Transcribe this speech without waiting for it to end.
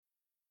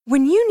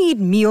When you need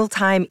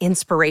mealtime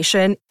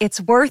inspiration,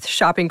 it's worth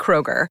shopping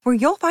Kroger, where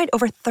you'll find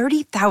over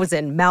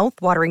 30,000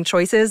 mouth-watering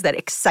choices that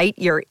excite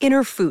your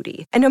inner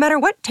foodie. And no matter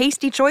what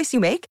tasty choice you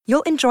make,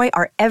 you'll enjoy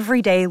our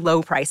everyday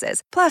low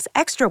prices, plus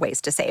extra ways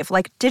to save,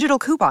 like digital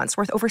coupons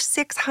worth over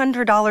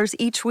 $600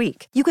 each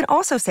week. You can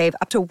also save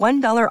up to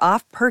 $1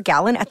 off per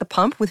gallon at the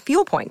pump with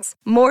fuel points.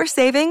 More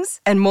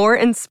savings and more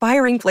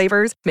inspiring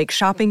flavors make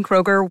shopping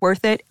Kroger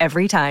worth it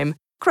every time.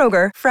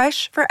 Kroger,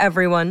 fresh for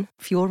everyone.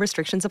 Fuel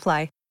restrictions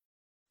apply.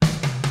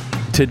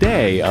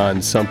 Today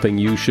on Something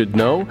You Should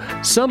Know,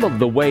 some of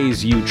the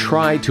ways you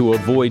try to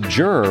avoid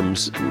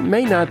germs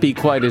may not be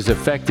quite as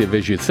effective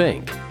as you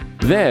think.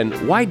 Then,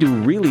 why do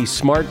really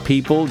smart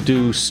people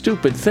do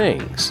stupid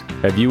things?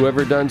 Have you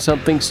ever done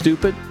something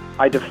stupid?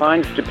 I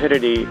define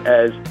stupidity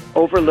as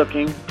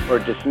overlooking or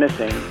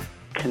dismissing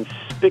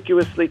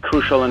conspicuously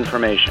crucial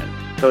information.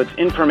 So it's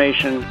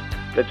information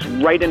that's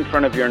right in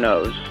front of your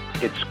nose.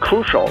 It's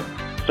crucial,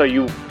 so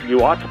you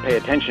ought to pay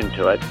attention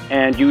to it,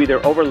 and you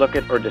either overlook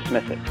it or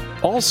dismiss it.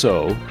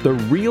 Also, the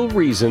real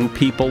reason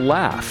people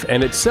laugh,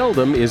 and it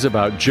seldom is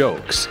about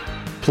jokes.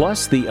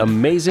 Plus, the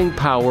amazing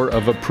power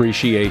of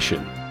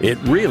appreciation. It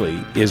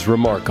really is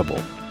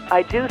remarkable.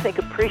 I do think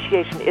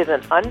appreciation is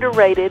an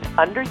underrated,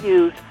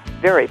 underused,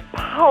 very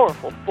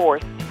powerful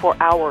force for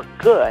our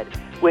good,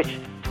 which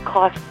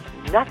costs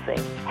nothing,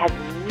 has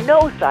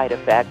no side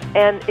effect,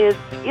 and is,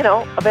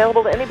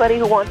 available to anybody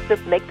who wants to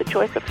make the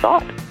choice of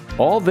thought.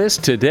 All this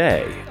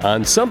today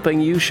on Something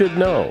You Should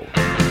Know.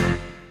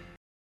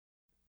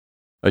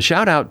 A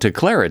shout out to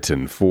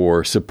Claritin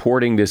for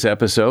supporting this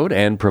episode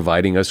and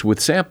providing us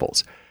with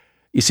samples.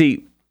 You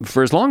see,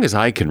 for as long as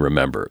I can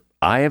remember,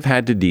 I have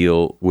had to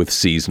deal with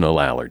seasonal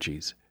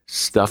allergies.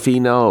 Stuffy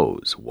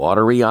nose,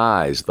 watery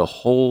eyes, the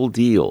whole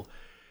deal.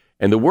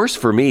 And the worst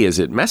for me is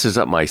it messes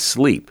up my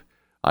sleep.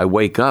 I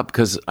wake up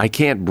because I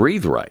can't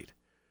breathe right.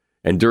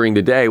 And during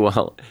the day,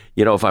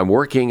 if I'm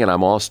working and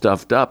I'm all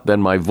stuffed up,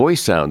 then my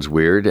voice sounds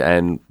weird,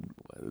 and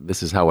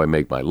this is how I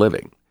make my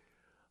living.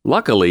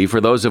 Luckily, for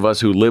those of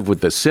us who live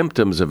with the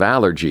symptoms of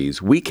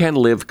allergies, we can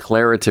live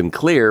Claritin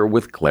Clear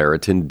with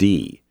Claritin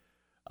D.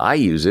 I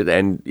use it,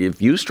 and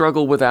if you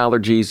struggle with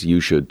allergies,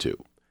 you should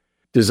too.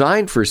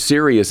 Designed for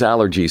serious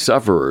allergy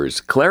sufferers,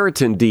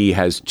 Claritin D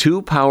has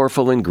 2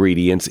 powerful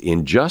ingredients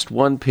in just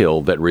one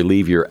pill that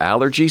relieve your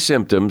allergy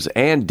symptoms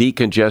and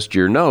decongest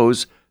your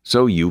nose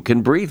so you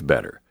can breathe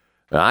better.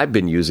 Now, I've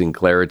been using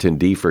Claritin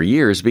D for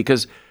years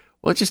because,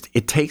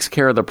 it takes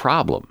care of the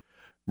problem.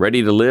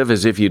 Ready to live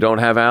as if you don't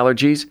have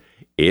allergies?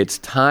 It's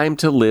time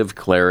to live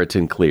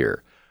Claritin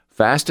Clear.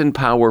 Fast and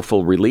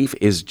powerful relief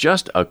is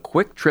just a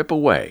quick trip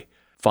away.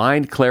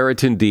 Find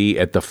Claritin D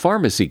at the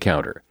pharmacy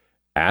counter.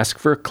 Ask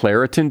for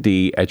Claritin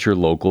D at your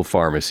local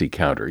pharmacy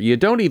counter. You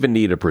don't even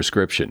need a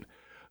prescription.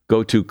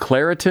 Go to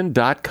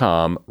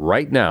Claritin.com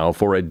right now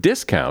for a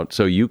discount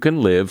so you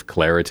can live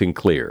Claritin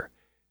Clear.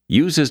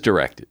 Use as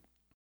directed.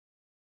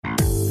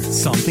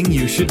 Something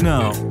you should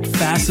know.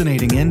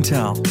 Fascinating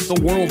intel,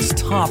 the world's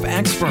top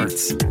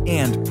experts,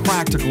 and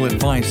practical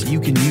advice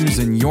you can use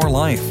in your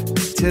life.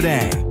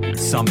 Today,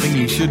 Something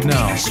You Should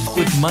Know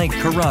with Mike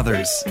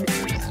Carruthers.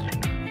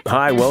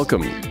 Hi,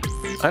 welcome.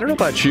 I don't know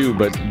about you,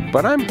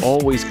 but I'm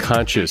always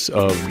conscious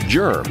of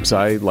germs.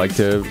 I like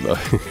to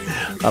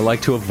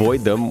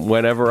avoid them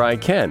whenever I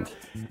can.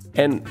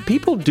 And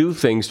people do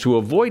things to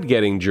avoid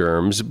getting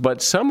germs,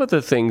 but some of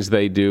the things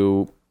they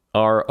do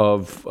are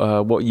of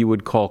what you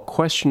would call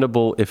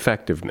questionable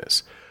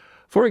effectiveness.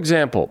 For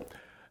example,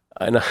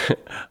 and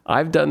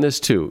I've done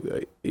this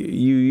too,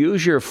 you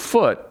use your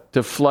foot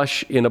to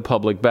flush in a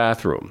public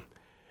bathroom.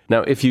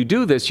 Now, if you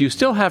do this, you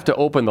still have to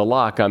open the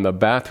lock on the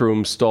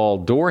bathroom stall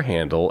door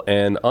handle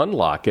and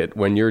unlock it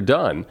when you're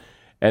done,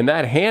 and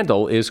that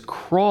handle is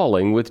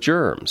crawling with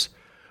germs.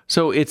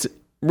 So it's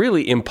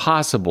really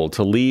impossible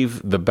to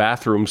leave the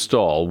bathroom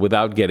stall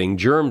without getting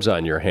germs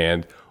on your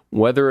hand,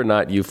 whether or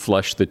not you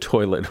flush the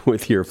toilet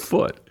with your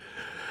foot.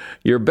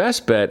 Your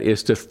best bet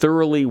is to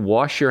thoroughly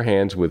wash your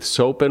hands with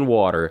soap and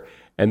water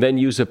and then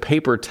use a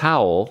paper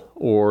towel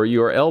or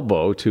your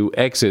elbow to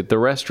exit the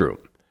restroom.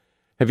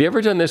 Have you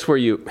ever done this where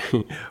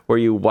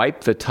you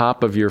wipe the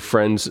top of your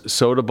friend's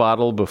soda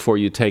bottle before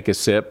you take a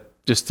sip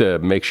just to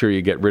make sure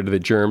you get rid of the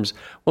germs?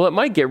 Well, it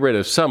might get rid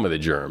of some of the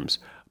germs,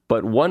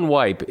 but one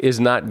wipe is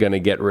not going to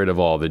get rid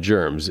of all the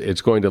germs. It's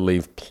going to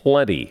leave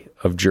plenty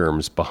of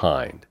germs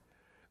behind.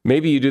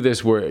 Maybe you do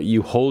this where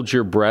you hold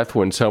your breath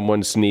when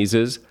someone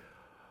sneezes.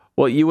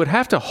 Well, you would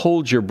have to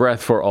hold your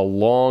breath for a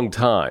long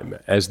time,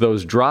 as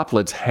those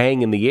droplets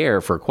hang in the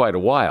air for quite a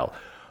while.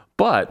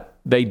 But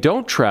they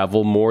don't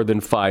travel more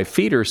than 5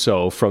 feet or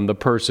so from the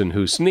person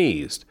who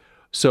sneezed.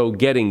 So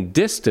getting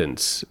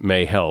distance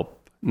may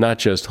help, not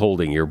just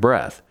holding your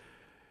breath.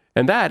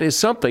 And that is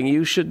something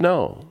you should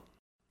know.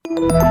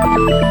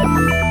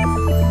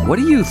 What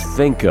do you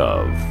think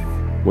of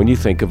when you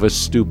think of a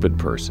stupid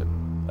person?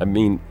 I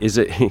mean, is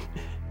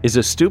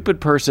a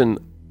stupid person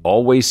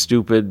always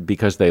stupid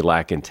because they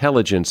lack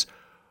intelligence,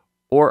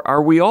 or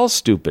are we all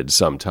stupid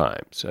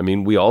sometimes? I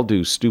mean, we all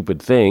do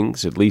stupid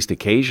things, at least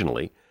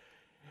occasionally.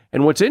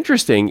 And what's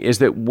interesting is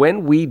that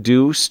when we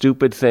do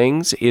stupid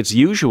things, it's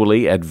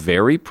usually at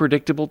very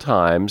predictable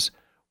times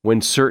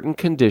when certain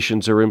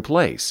conditions are in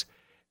place.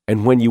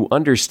 And when you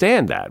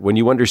understand that, when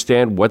you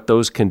understand what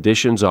those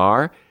conditions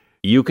are,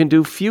 you can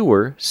do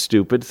fewer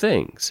stupid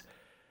things.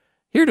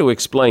 Here to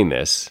explain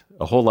this,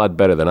 a whole lot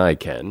better than I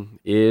can,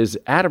 is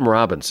Adam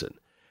Robinson.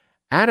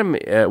 Adam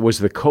was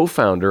the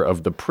co-founder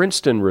of the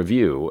Princeton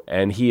Review,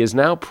 and he is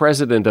now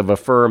president of a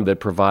firm that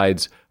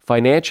provides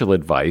financial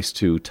advice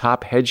to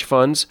top hedge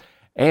funds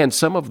and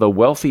some of the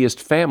wealthiest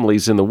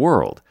families in the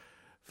world,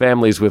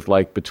 families with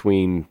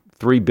between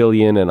 $3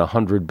 billion and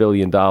 $100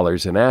 billion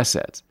in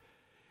assets.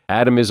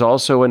 Adam is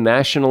also a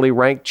nationally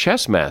ranked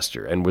chess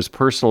master and was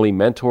personally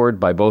mentored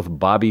by both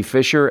Bobby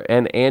Fischer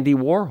and Andy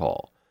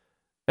Warhol.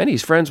 And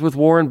he's friends with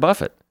Warren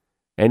Buffett,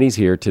 and he's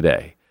here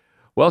today.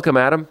 Welcome,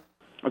 Adam.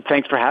 Well,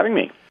 thanks for having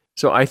me.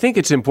 So I think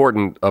it's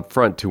important up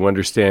front to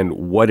understand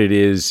what it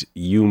is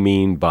you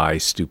mean by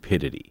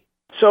stupidity.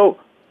 So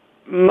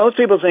most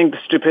people think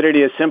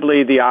stupidity is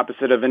simply the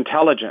opposite of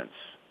intelligence.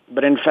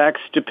 But in fact,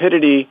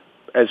 stupidity,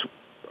 as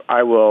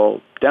I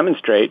will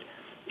demonstrate,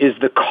 is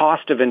the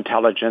cost of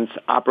intelligence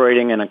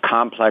operating in a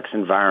complex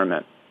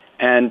environment.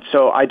 And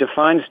so I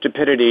define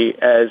stupidity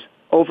as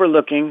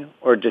overlooking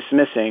or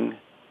dismissing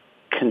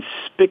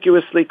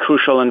conspicuously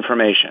crucial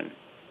information.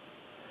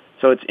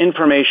 So it's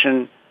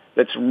information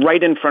that's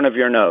right in front of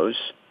your nose.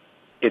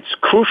 It's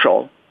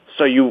crucial,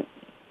 so you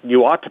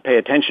ought to pay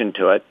attention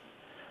to it,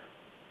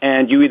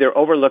 and you either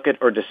overlook it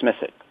or dismiss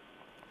it.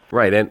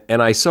 Right,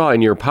 and I saw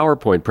in your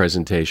PowerPoint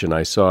presentation,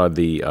 I saw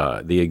the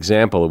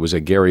example. It was a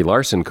Gary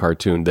Larson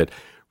cartoon that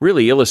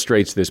really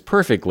illustrates this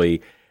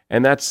perfectly,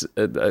 and that's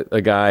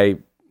a guy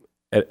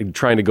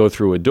trying to go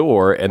through a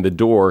door, and the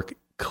door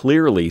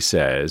clearly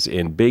says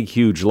in big,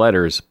 huge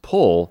letters,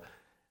 pull,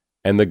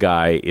 and the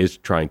guy is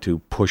trying to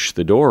push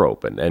the door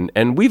open.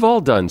 And we've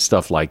all done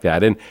stuff like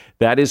that, and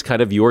that is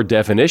kind of your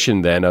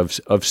definition then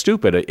of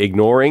stupid,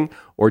 ignoring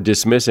or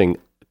dismissing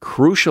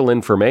crucial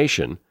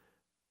information.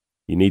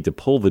 You need to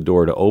pull the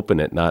door to open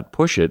it, not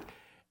push it,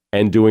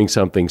 and doing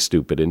something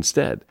stupid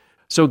instead.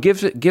 So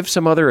give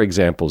some other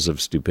examples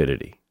of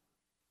stupidity.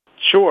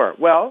 Sure.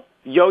 Well,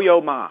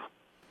 Yo-Yo Ma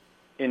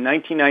in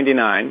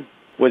 1999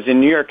 was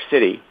in New York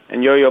City,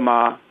 and Yo-Yo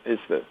Ma is,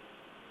 of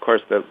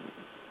course, the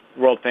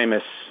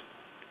world-famous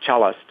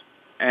cellist.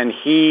 And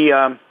he,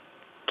 and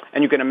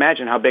you can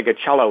imagine how big a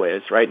cello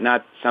is, right?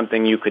 Not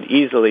something you could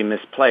easily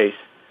misplace.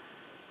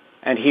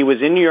 And he was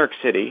in New York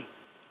City,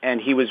 and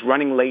he was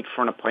running late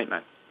for an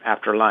appointment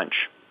after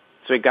lunch.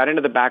 So he got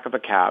into the back of a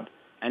cab,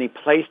 and he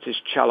placed his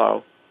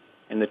cello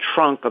in the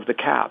trunk of the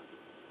cab.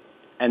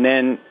 And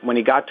then when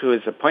he got to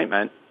his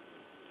appointment,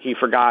 he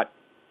forgot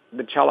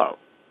the cello.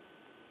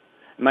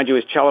 Mind you,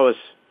 his cello is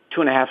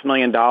 $2.5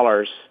 million,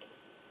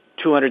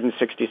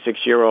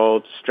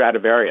 266-year-old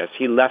Stradivarius.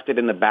 He left it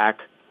in the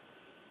back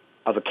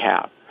of a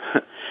cab.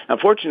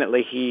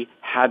 Unfortunately, he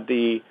had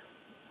the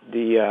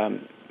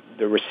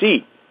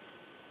receipt.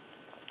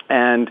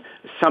 And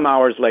some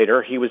hours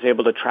later, he was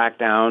able to track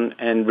down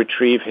and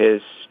retrieve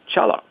his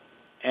cello.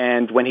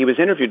 And when he was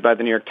interviewed by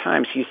the New York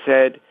Times, he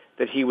said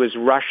that he was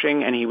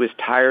rushing and he was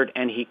tired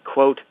and he,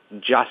 quote,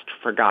 just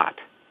forgot.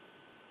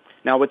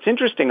 Now, what's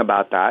interesting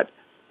about that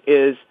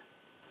is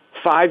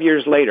 5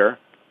 years later,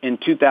 in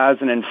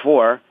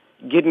 2004,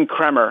 Gideon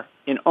Kremer,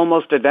 in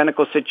almost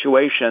identical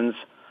situations,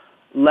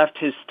 left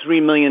his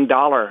 $3 million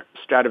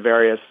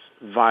Stradivarius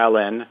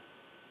violin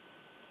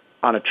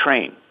on a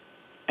train.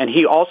 And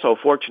he also,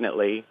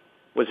 fortunately,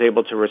 was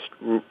able to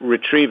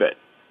retrieve it.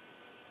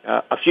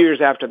 A few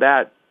years after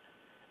that,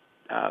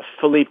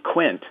 Philippe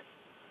Quint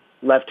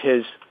left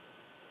his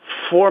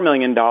 $4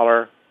 million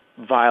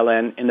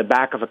violin in the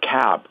back of a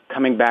cab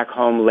coming back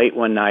home late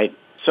one night.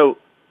 So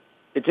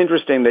it's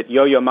interesting that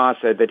Yo-Yo Ma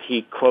said that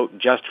he, quote,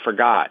 just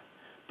forgot.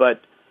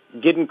 But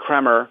Gideon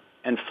Kremer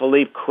and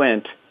Philippe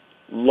Quint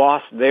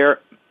lost their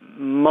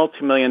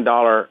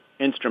multi-million-dollar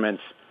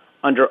instruments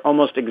under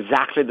almost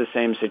exactly the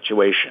same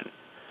situation.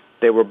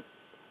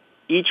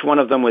 Each one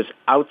of them was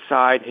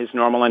outside his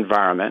normal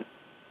environment,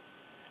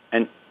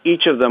 and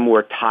each of them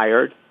were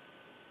tired.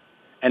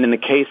 And in the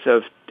case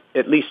of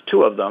at least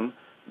two of them,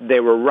 they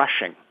were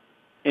rushing.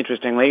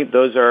 Interestingly,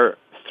 those are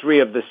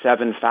 3 of the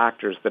 7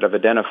 factors that I've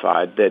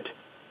identified that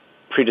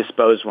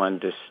predispose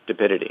one to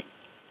stupidity.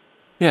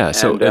 Yeah,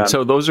 so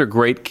those are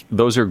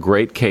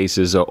great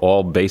cases,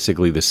 all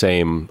basically the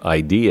same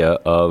idea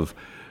of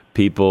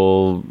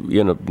people,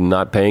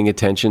 not paying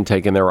attention,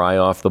 taking their eye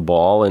off the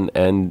ball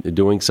and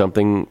doing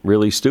something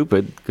really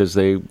stupid because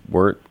they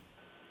weren't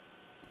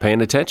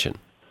paying attention.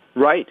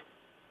 Right.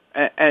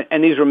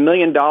 And these were $1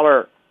 million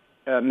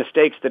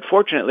mistakes that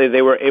fortunately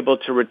they were able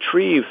to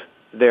retrieve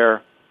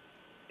their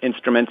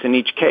instruments in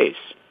each case.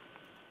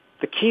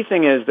 The key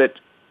thing is that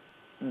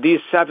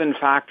these 7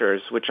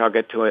 factors, which I'll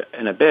get to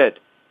in a bit,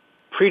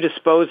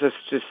 predispose us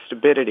to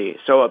stupidity.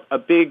 So a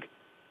big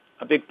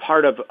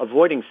part of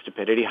avoiding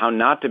stupidity, how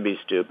not to be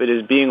stupid,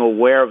 is being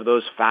aware of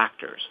those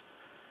factors.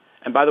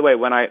 And by the way,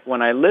 when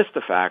I list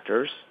the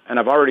factors, and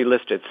I've already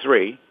listed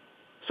 3,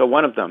 So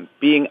one of them,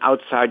 being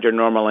outside your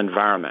normal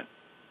environment.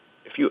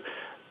 If you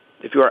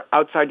are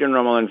outside your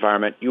normal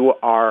environment, you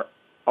are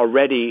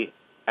already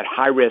at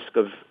high risk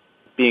of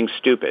being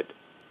stupid.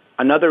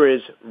 Another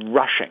is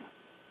rushing.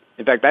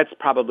 In fact, that's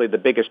probably the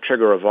biggest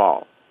trigger of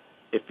all.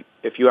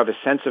 If you have a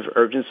sense of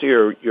urgency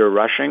or you're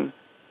rushing,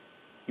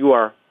 you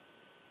are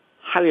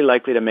highly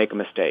likely to make a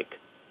mistake.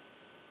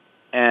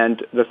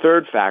 And the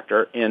third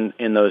factor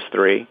in those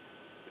three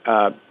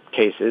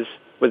cases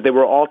was they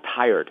were all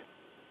tired.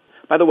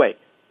 By the way,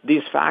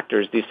 these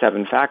factors, these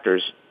 7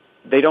 factors,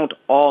 they don't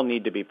all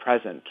need to be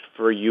present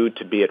for you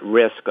to be at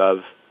risk of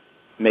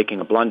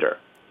making a blunder.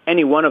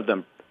 Any one of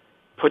them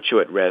puts you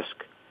at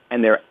risk,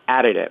 and they're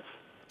additive.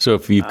 So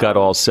if you've got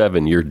all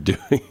 7, you're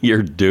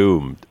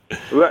doomed.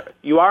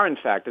 You are, in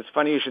fact. It's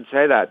funny you should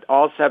say that.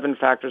 All 7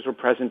 factors were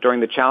present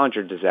during the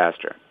Challenger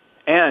disaster.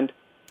 And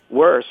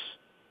worse,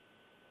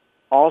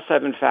 all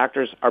 7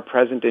 factors are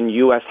present in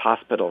U.S.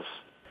 hospitals.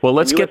 Well,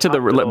 let's get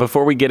to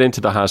before we get into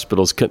the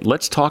hospitals,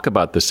 let's talk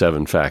about the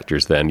 7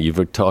 factors then.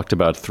 You've talked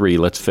about 3.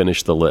 Let's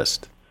finish the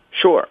list.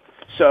 Sure.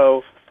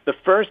 So the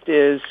first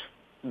is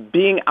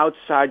being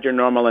outside your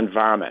normal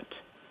environment.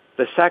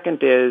 The second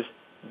is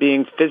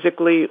being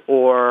physically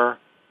or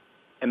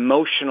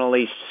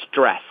emotionally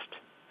stressed,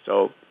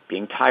 so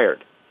being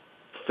tired.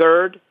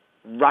 Third,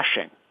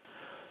 rushing.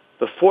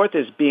 The fourth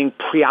is being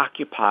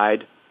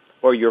preoccupied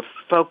or you're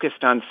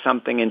focused on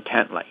something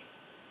intently.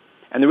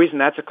 And the reason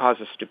that's a cause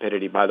of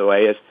stupidity, by the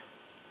way,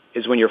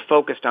 is when you're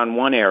focused on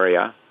one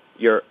area,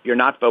 you're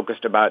not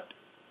focused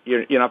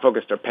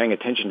or paying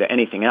attention to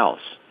anything else.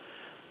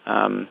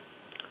 The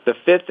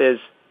fifth is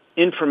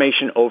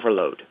information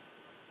overload.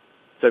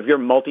 So if you're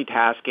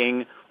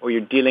multitasking or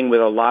you're dealing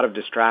with a lot of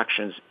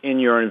distractions in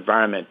your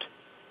environment,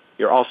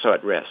 you're also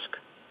at risk.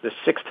 The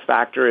sixth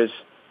factor is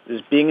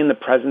being in the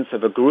presence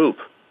of a group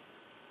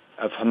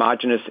of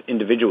homogeneous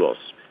individuals.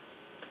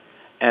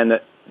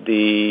 And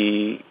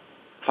the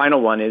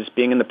final one is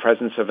being in the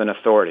presence of an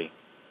authority.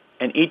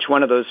 And each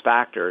one of those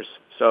factors,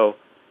 so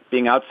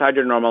being outside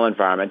your normal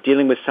environment,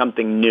 dealing with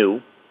something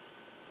new,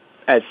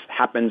 as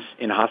happens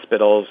in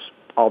hospitals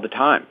all the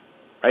time,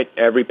 right?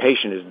 Every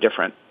patient is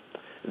different.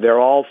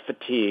 They're all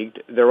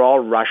fatigued. They're all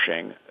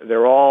rushing.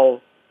 They're all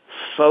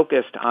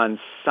focused on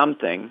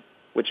something,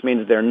 which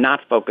means they're not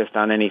focused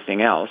on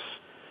anything else.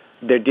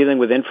 They're dealing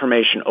with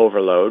information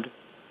overload.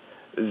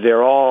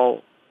 They're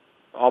all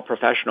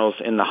professionals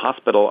in the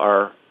hospital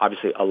are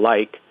obviously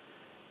alike.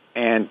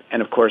 And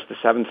of course, the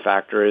seventh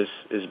factor is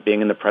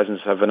being in the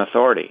presence of an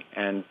authority.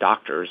 And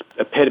doctors,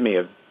 epitome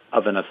of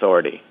an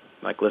authority,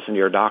 like listen to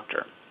your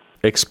doctor.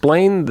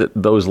 Explain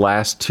those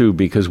last two,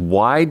 because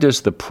why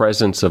does the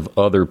presence of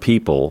other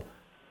people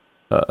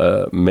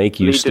make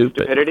you lead stupid?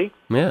 To stupidity?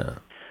 Yeah.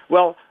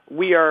 Well,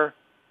 we have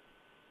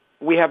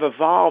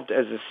evolved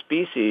as a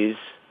species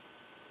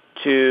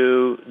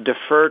to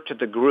defer to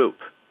the group,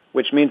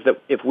 which means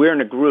that if we're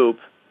in a group,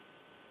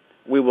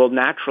 we will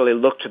naturally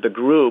look to the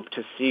group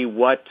to see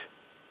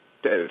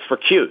for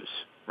cues,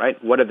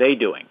 right? What are they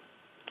doing?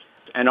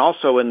 And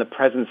also in the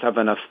presence of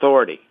an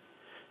authority,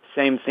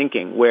 same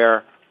thinking,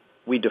 where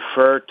we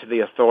defer to the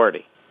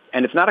authority.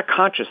 And it's not a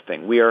conscious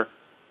thing. We have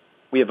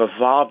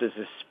evolved as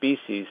a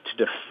species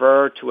to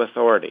defer to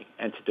authority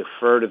and to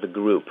defer to the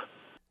group.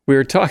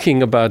 We're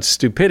talking about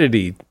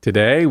stupidity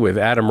today with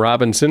Adam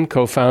Robinson,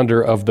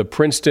 co-founder of the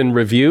Princeton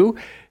Review.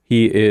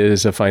 He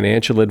is a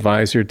financial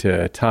advisor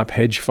to top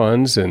hedge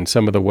funds and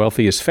some of the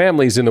wealthiest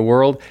families in the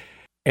world.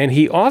 And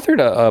he authored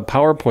a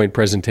PowerPoint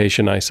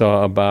presentation I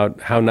saw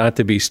about how not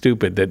to be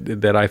stupid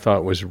that I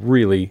thought was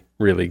really,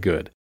 really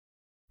good.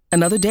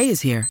 Another day is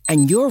here,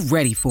 and you're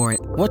ready for it.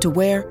 What to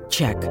wear?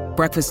 Check.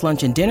 Breakfast,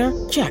 lunch, and dinner?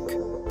 Check.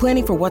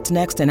 Planning for what's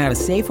next and how to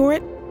save for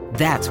it?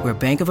 That's where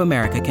Bank of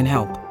America can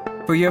help.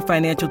 For your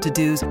financial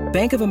to-dos,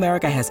 Bank of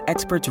America has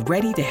experts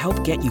ready to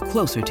help get you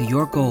closer to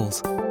your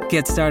goals.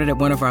 Get started at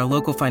one of our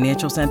local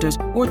financial centers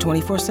or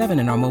 24/7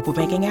 in our mobile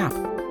banking app.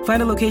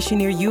 Find a location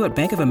near you at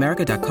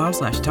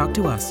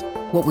bankofamerica.com/talktous.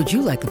 What would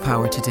you like the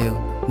power to do?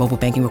 Mobile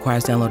banking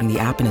requires downloading the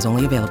app and is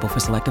only available for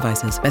select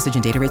devices. Message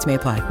and data rates may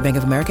apply. Bank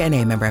of America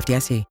NA, member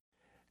FDIC.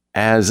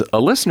 As a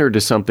listener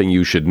to Something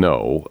You Should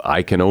Know,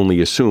 I can only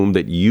assume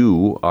that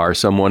you are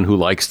someone who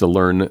likes to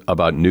learn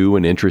about new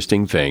and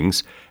interesting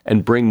things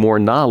and bring more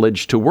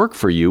knowledge to work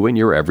for you in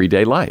your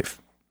everyday life.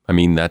 I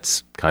mean,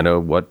 that's kind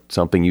of what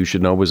Something You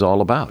Should Know is all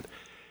about.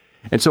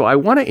 And so I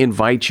want to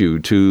invite you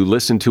to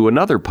listen to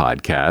another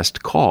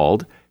podcast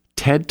called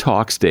TED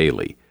Talks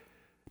Daily.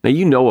 Now,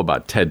 you know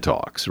about TED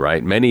Talks,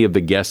 right? Many of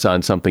the guests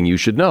on Something You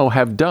Should Know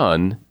have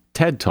done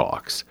TED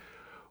Talks.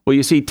 Well,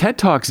 you see, TED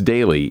Talks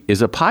Daily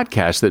is a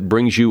podcast that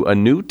brings you a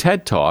new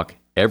TED Talk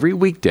every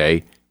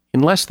weekday in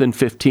less than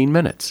 15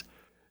 minutes.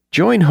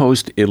 Join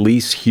host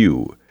Elise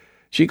Hu.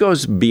 She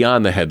goes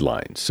beyond the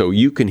headlines, so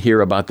you can hear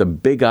about the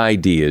big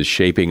ideas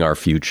shaping our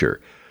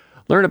future.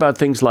 Learn about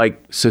things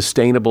like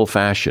sustainable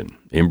fashion,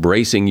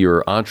 embracing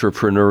your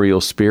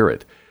entrepreneurial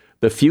spirit,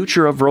 the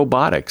future of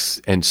robotics,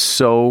 and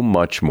so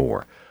much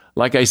more.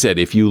 Like I said,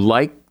 if you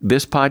like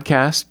this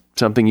podcast,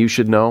 Something You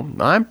Should Know,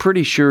 I'm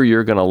pretty sure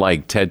you're going to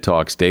like TED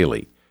Talks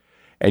Daily.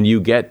 And you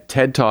get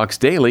TED Talks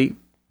daily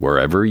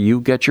wherever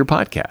you get your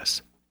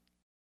podcasts.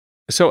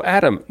 So,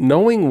 Adam,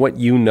 knowing what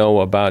you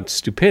know about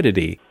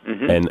stupidity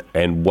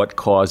and what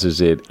causes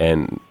it,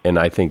 and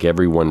I think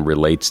everyone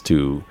relates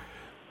to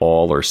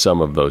all or some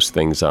of those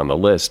things on the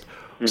list.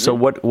 So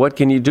what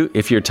can you do?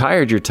 If you're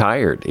tired, you're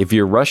tired. If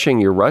you're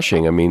rushing, you're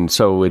rushing. I mean,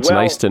 so it's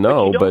nice to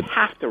know, but you don't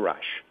have to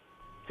rush.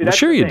 See, well,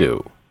 sure you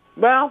do.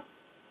 Well,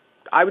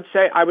 I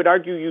would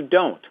argue you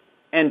don't.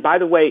 And by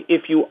the way,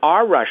 if you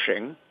are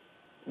rushing,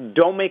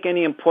 don't make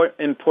any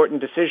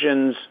important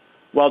decisions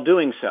while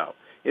doing so.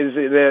 Is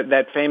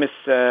that famous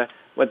the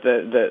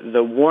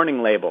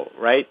warning label,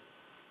 right?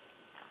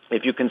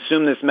 If you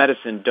consume this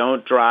medicine,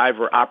 don't drive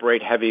or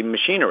operate heavy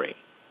machinery.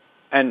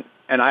 And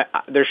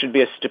there should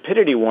be a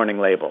stupidity warning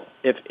label.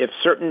 If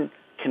certain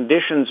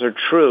conditions are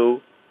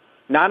true,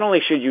 not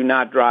only should you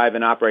not drive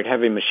and operate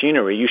heavy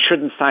machinery, you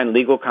shouldn't sign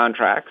legal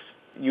contracts.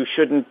 You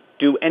shouldn't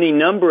do any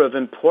number of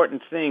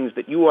important things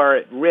that you are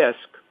at risk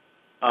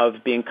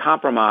of being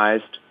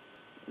compromised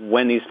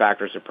when these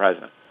factors are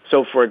present.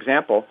 So, for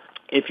example,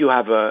 if you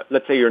have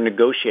let's say you're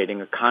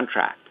negotiating a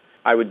contract,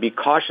 I would be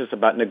cautious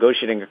about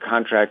negotiating a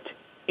contract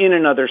in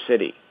another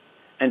city.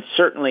 And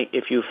certainly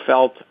if you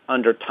felt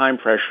under time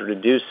pressure to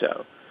do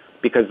so,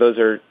 because those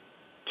are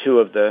two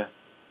of the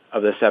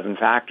 7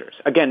 factors.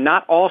 Again,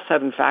 not all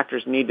 7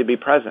 factors need to be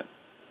present.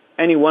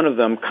 Any one of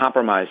them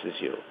compromises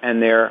you,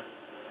 and they're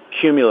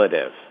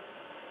cumulative.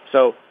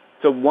 So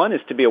one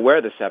is to be aware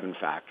of the 7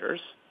 factors,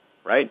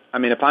 right? I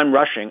mean, if I'm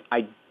rushing,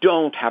 I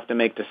don't have to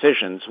make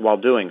decisions while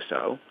doing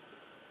so.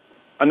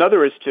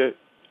 Another is to,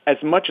 as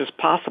much as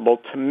possible,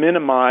 to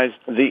minimize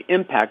the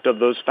impact of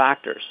those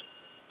factors.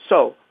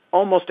 So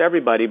almost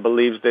everybody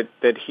believes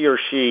that he or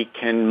she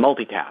can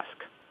multitask.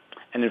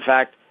 And in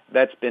fact,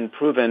 that's been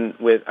proven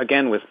with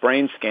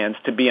brain scans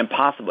to be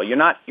impossible. You're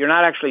not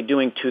actually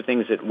doing 2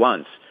 things at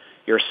once.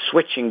 You're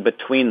switching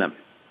between them.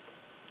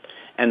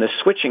 And the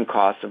switching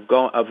costs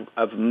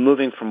of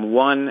moving from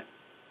one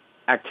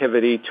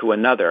activity to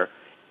another,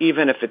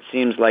 even if it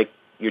seems like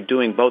you're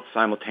doing both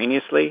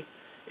simultaneously,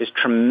 is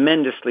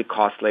tremendously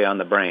costly on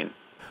the brain.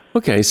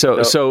 Okay,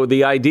 so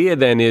the idea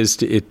then is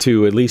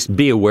to at least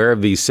be aware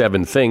of these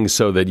 7 things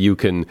so that you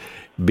can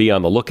be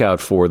on the lookout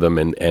for them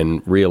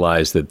and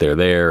realize that they're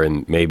there,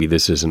 and maybe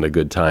this isn't a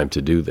good time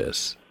to do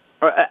this.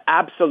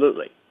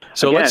 Absolutely.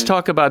 So again, let's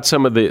talk about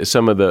some of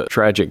the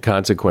tragic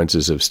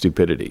consequences of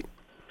stupidity.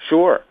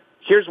 Sure.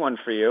 Here's one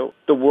for you.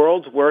 The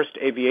world's worst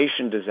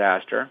aviation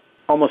disaster,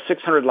 almost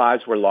 600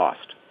 lives were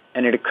lost,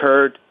 and it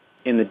occurred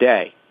in the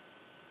day.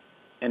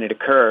 And it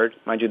occurred,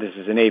 mind you, this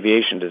is an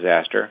aviation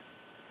disaster,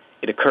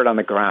 it occurred on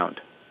the ground.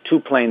 2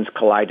 planes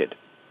collided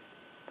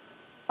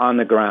on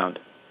the ground,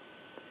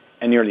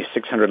 and nearly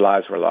 600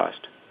 lives were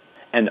lost.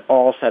 And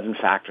all 7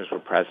 factors were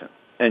present.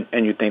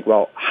 And you think,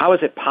 well, how is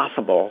it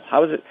possible?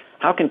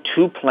 How can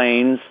 2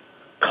 planes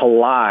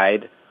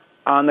collide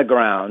on the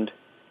ground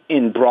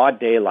in broad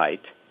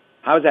daylight?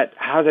 How is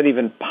that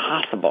even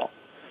possible?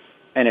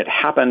 And it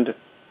happened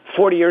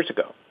 40 years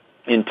ago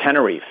in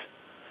Tenerife.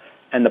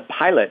 And the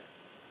pilot,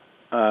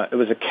 it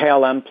was a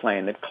KLM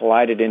plane that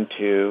collided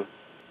into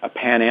a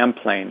Pan Am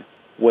plane,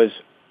 was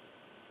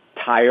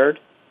tired.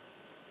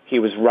 He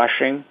was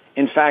rushing.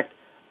 In fact,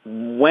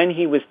 when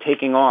he was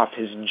taking off,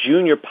 his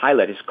junior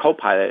pilot, his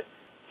co-pilot,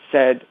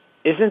 said,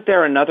 "Isn't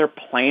there another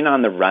plane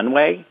on the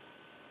runway?"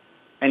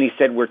 And he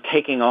said, "We're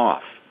taking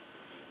off."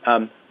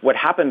 What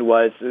happened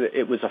was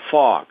it was a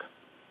fog.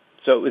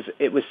 So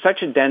it was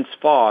such a dense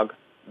fog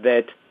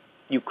that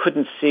you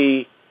couldn't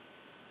see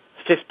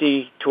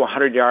 50 to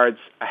 100 yards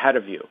ahead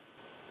of you.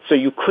 So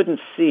you couldn't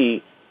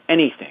see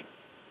anything.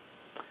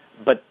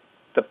 But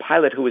the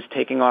pilot who was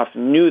taking off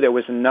knew there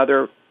was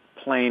another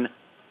plane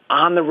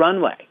on the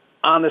runway,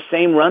 on the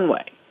same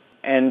runway.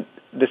 And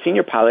the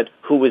senior pilot,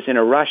 who was in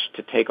a rush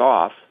to take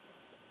off,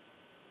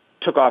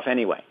 took off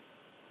anyway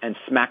and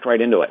smacked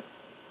right into it.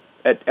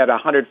 At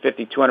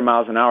 150, 200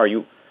 miles an hour,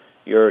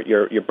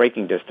 your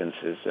braking distance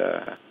is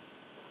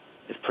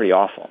pretty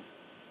awful.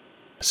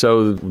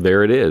 So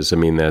there it is. I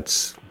mean,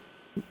 that's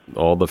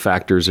all the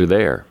factors are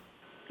there.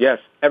 Yes,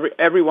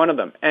 every one of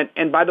them.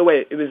 And by the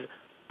way, it was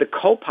the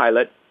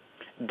co-pilot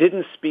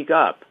didn't speak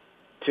up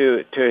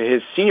to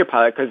his senior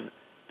pilot, because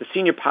the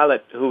senior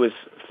pilot who was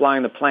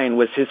flying the plane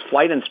was his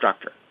flight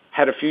instructor,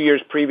 had a few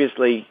years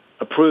previously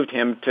approved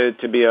him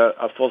to be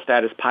a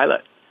full-status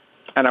pilot.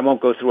 And I won't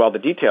go through all the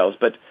details,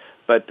 but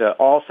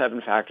all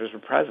 7 factors were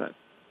present.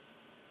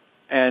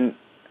 And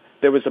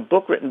there was a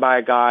book written by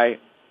a guy,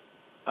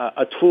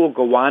 Atul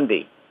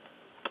Gawande,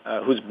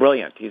 who's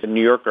brilliant. He's a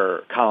New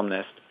Yorker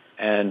columnist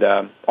and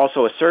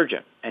also a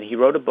surgeon. And he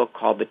wrote a book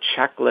called The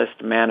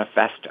Checklist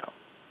Manifesto.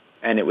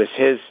 And it was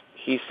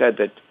he said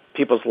that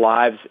people's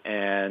lives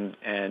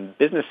and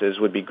businesses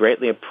would be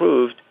greatly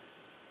improved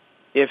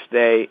if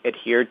they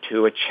adhered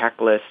to a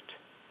checklist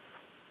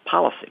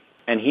policy.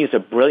 And he's a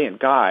brilliant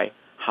guy.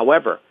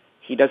 However,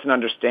 he doesn't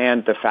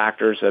understand the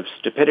factors of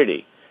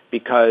stupidity,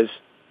 because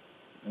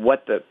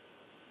what the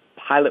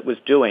pilot was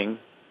doing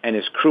and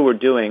his crew were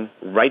doing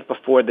right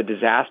before the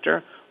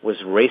disaster was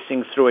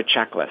racing through a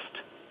checklist.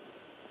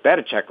 They had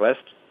a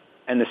checklist,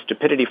 and the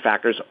stupidity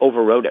factors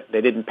overrode it.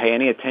 They didn't pay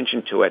any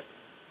attention to it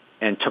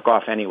and took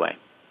off anyway.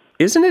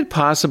 Isn't it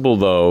possible,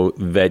 though,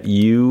 that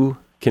you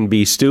can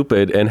be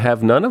stupid and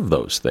have none of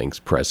those things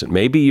present?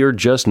 Maybe you're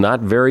just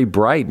not very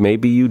bright.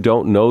 Maybe you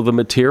don't know the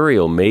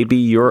material. Maybe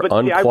you're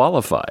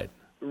unqualified.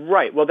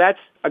 Right. Well, that's,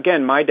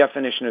 again, my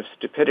definition of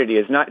stupidity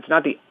is it's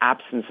not the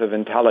absence of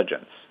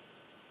intelligence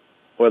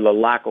or the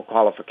lack of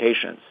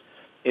qualifications.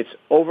 It's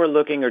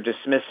overlooking or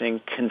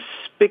dismissing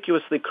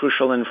conspicuously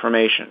crucial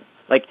information.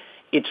 Like,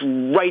 it's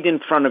right in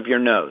front of your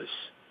nose.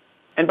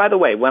 And by the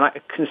way,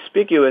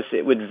 conspicuous,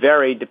 it would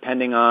vary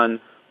depending on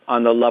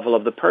the level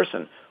of the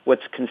person.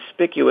 What's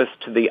conspicuous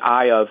to the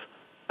eye of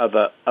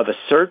a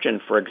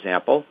surgeon, for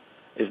example,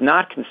 is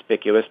not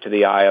conspicuous to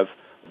the eye of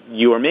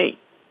you or me.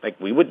 Like,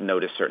 we wouldn't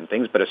notice certain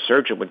things, but a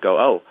surgeon would go,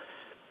 oh.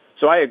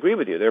 So I agree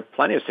with you. There are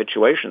plenty of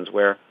situations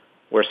where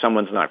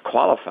someone's not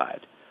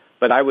qualified.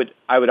 But I would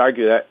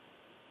argue that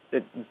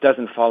it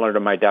doesn't fall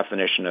under my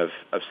definition of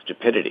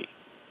stupidity.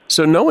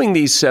 So knowing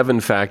these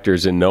 7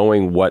 factors and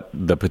knowing what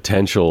the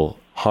potential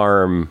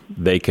harm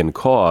they can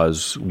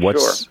cause,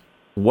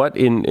 what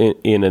in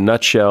a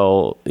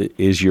nutshell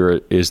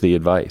is the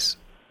advice?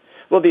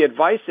 Well, the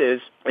advice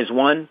is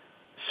one,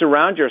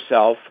 surround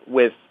yourself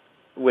with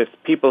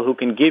people who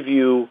can give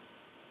you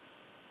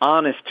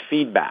honest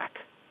feedback.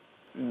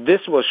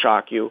 This will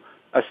shock you.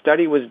 A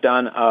study was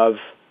done of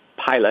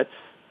pilots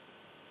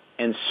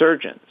and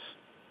surgeons,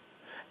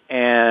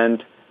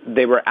 and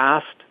they were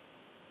asked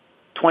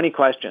 20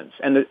 questions,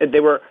 and they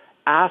were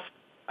asked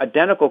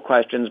identical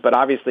questions, but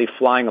obviously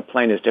flying a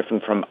plane is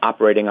different from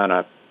operating on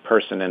a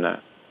person in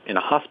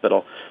a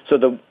hospital,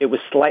 so it was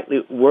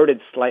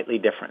worded slightly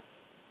different,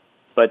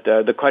 but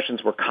the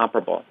questions were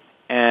comparable.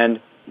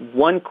 And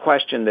one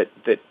question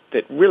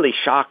that really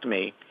shocked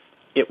me,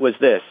 it was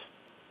this: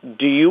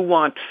 do you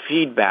want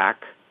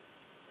feedback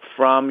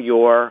from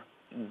your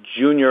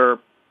junior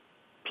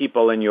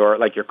people in your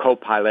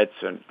co-pilots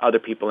and other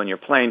people in your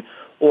plane,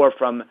 or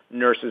from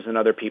nurses and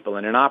other people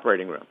in an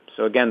operating room?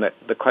 So again,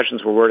 the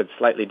questions were worded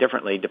slightly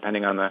differently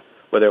depending on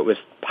whether it was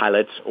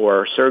pilots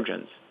or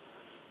surgeons.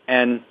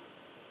 And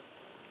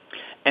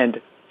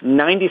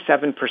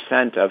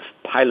 97% of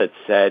pilots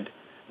said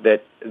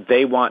that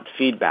they want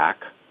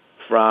feedback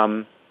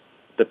from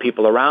the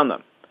people around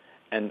them.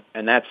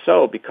 And that's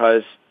so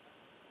because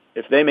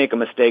if they make a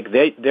mistake,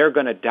 they're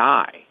going to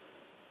die.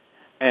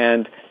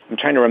 And I'm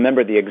trying to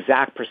remember the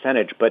exact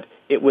percentage, but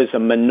it was a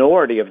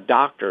minority of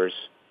doctors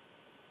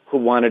who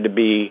wanted to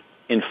be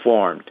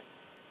informed.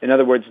 In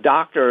other words,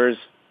 doctors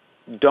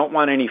don't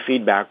want any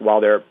feedback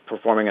while they're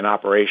performing an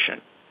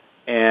operation.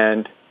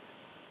 And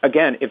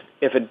again,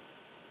 if a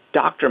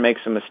doctor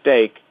makes a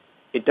mistake,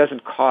 it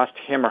doesn't cost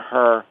him or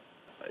her,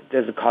 it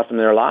doesn't cost them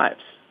their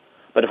lives.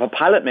 But if a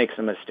pilot makes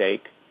a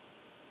mistake,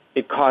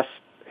 it costs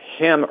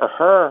him or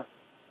her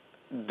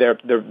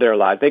their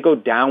lives. They go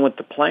down with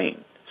the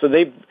plane. So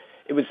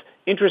it was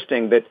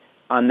interesting that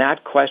on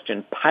that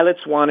question,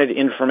 pilots wanted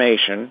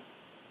information,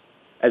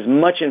 as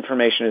much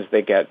information as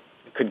they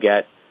could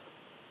get.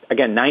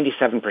 Again,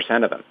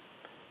 97% of them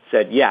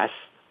said, yes,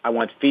 I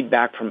want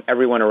feedback from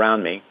everyone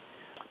around me.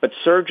 But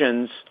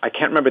surgeons, I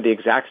can't remember the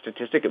exact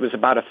statistic, it was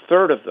about a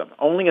third of them,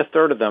 only a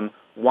third of them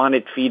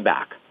wanted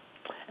feedback.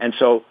 And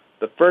so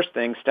the first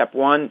thing, step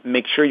one,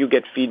 make sure you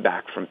get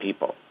feedback from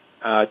people.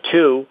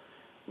 2,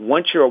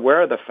 once you're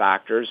aware of the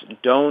factors,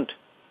 don't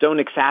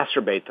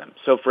exacerbate them.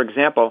 So for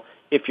example,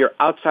 if you're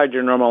outside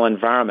your normal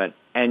environment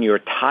and you're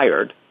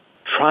tired,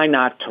 try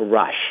not to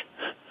rush.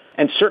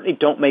 And certainly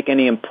don't make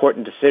any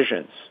important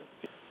decisions.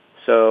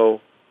 So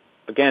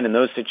again, in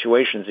those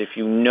situations, if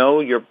you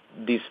know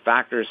these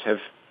factors have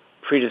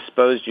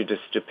predisposed you to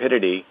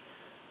stupidity,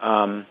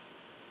 don't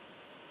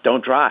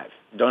drive.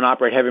 Don't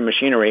operate heavy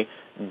machinery.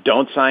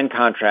 Don't sign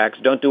contracts.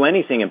 Don't do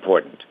anything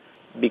important,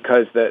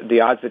 because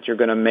the odds that you're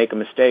going to make a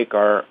mistake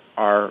are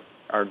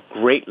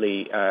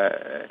greatly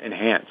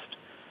enhanced.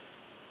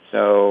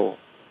 So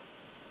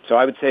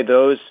I would say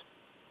those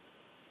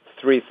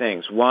 3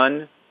 things.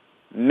 1,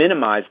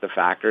 minimize the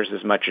factors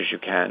as much as you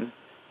can.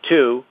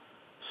 2,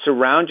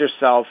 surround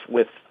yourself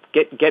with,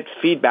 get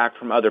feedback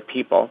from other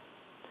people.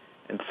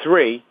 And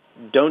 3,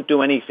 don't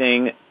do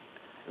anything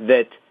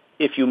that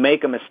if you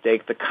make a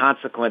mistake, the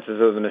consequences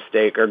of the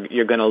mistake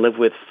you're going to live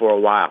with for a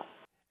while.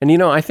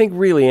 And I think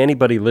really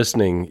anybody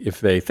listening,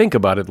 if they think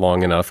about it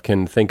long enough,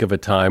 can think of a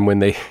time when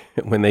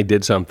they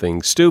did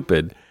something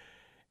stupid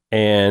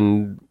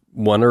and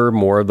one or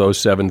more of those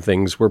 7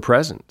 things were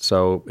present.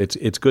 So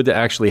it's good to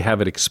actually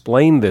have it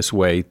explained this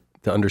way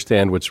to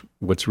understand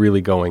what's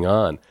really going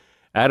on.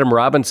 Adam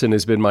Robinson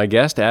has been my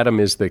guest. Adam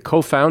is the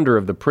co-founder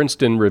of the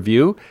Princeton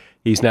Review.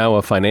 He's now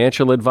a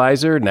financial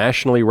advisor,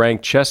 nationally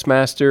ranked chess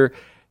master,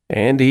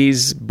 and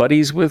he's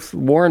buddies with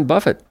Warren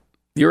Buffett.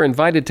 You're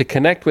invited to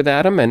connect with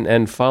Adam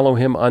and follow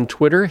him on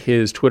Twitter.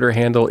 His Twitter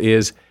handle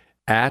is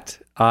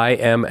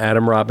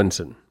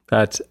 @IamAdamRobinson.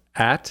 That's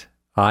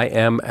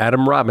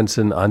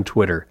 @IamAdamRobinson on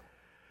Twitter.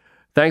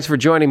 Thanks for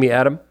joining me,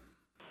 Adam.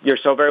 You're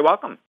so very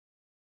welcome.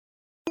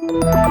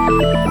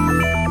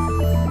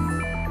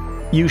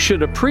 You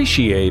should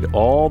appreciate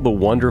all the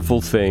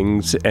wonderful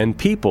things and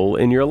people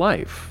in your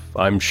life.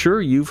 I'm sure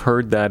you've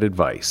heard that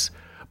advice.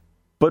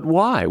 But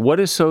why? What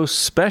is so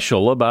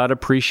special about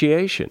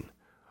appreciation?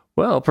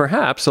 Well,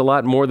 perhaps a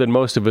lot more than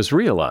most of us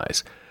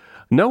realize.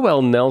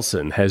 Noelle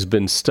Nelson has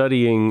been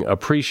studying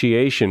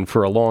appreciation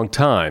for a long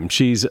time.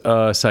 She's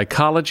a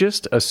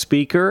psychologist, a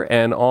speaker,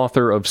 and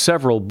author of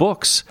several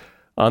books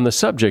on the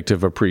subject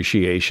of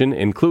appreciation,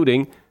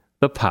 including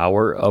The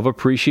Power of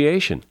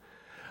Appreciation.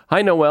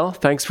 Hi, Noelle.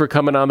 Thanks for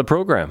coming on the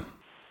program.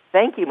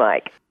 Thank you,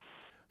 Mike.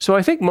 So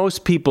I think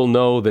most people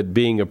know that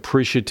being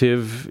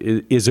appreciative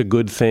is a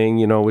good thing.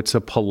 You know, it's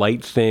a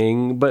polite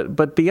thing.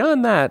 But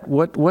beyond that,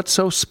 what's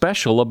so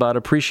special about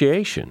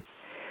appreciation?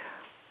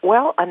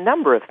 Well, a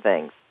number of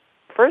things.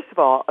 First of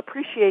all,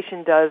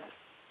 appreciation does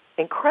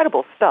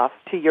incredible stuff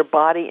to your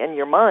body and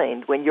your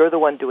mind when you're the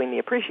one doing the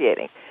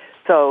appreciating.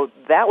 So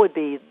that would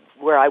be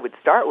where I would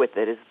start with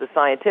it, is the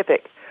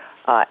scientific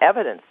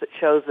evidence that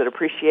shows that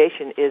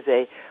appreciation is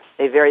a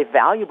very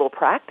valuable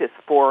practice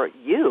for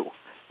you,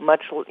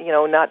 much,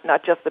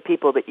 not just the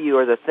people that you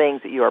or the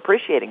things that you are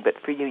appreciating, but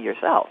for you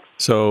yourself.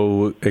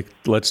 So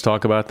let's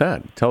talk about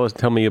that.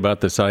 Tell me about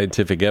the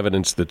scientific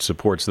evidence that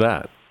supports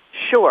that.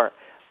 Sure.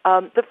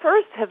 The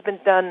first has been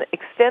done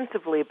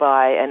extensively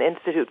by an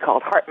institute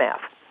called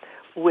HeartMath,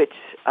 which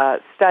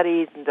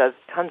studies and does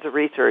tons of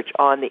research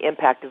on the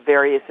impact of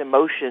various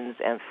emotions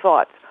and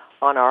thoughts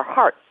on our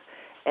hearts.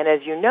 And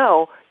as you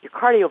know, your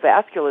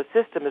cardiovascular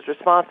system is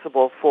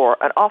responsible for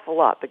an awful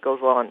lot that goes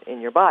on in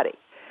your body.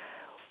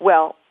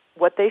 Well,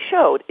 what they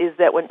showed is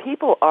that when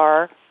people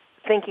are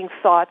thinking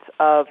thoughts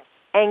of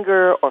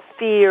anger or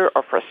fear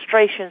or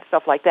frustration,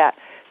 stuff like that,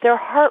 their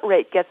heart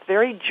rate gets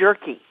very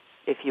jerky,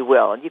 if you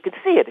will. And you can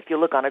see it if you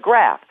look on a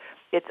graph.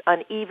 It's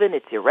uneven,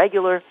 it's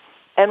irregular.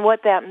 And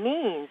what that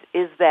means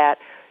is that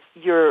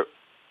your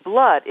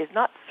blood is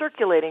not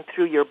circulating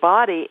through your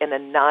body in a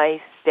nice,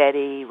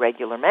 steady,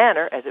 regular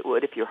manner, as it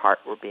would if your heart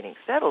were beating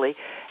steadily.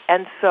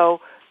 And so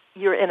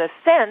you're, in a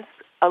sense,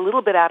 a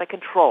little bit out of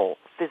control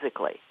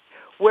physically.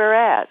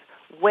 Whereas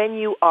when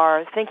you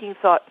are thinking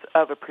thoughts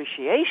of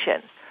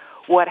appreciation,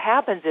 what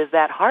happens is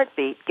that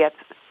heartbeat gets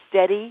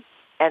steady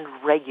and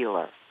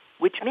regular,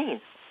 which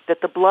means that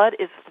the blood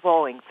is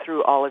flowing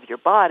through all of your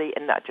body,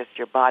 and not just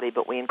your body,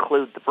 but we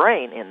include the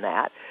brain in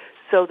that,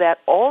 so that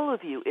all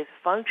of you is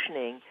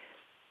functioning,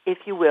 if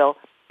you will,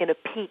 in a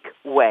peak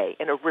way,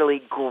 in a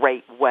really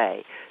great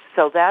way.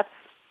 So that's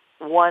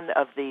one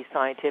of the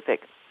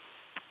scientific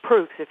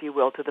proofs, if you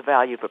will, to the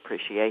value of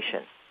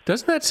appreciation.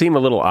 Doesn't that seem a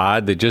little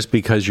odd that just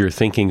because you're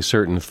thinking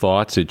certain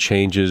thoughts, it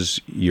changes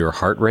your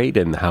heart rate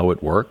and how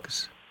it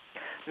works?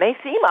 May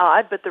seem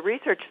odd, but the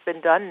research has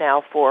been done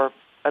now for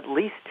at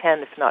least 10,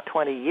 if not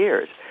 20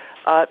 years,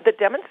 that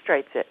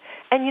demonstrates it.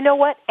 And you know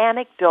what?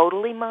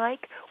 Anecdotally,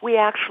 Mike, we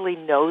actually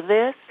know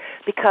this,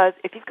 because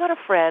if you've got a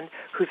friend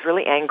who's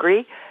really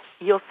angry,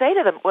 you'll say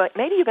to them, well,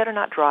 maybe you better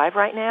not drive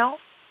right now.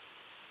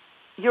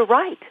 You're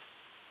right.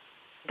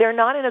 They're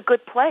not in a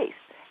good place.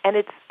 And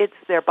it's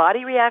their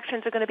body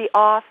reactions are going to be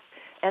off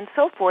and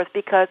so forth,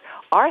 because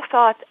our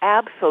thoughts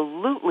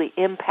absolutely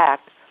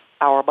impact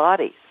our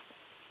bodies.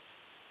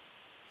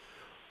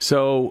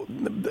 So,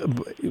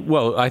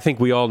 well, I think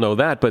we all know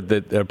that, but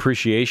that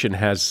appreciation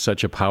has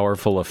such a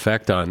powerful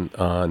effect on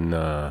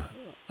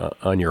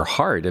your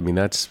heart. I mean,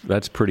 that's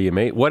pretty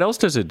amazing. What else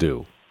does it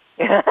do?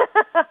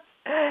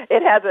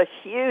 It has a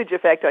huge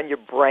effect on your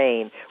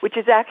brain, which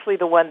is actually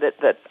the one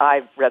that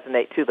I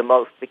resonate to the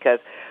most, because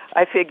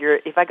I figure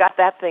if I got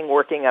that thing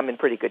working, I'm in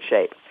pretty good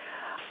shape.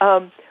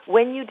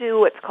 When you do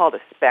what's called a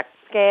SPECT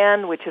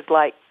scan, which is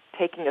like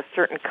taking a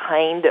certain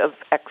kind of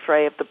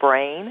X-ray of the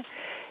brain,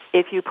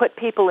 if you put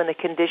people in a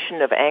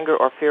condition of anger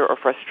or fear or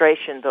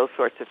frustration, those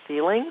sorts of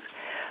feelings,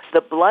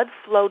 the blood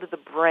flow to the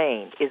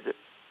brain is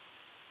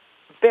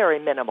very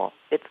minimal.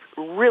 It's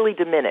really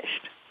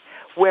diminished.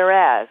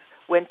 Whereas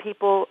when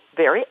people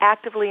very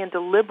actively and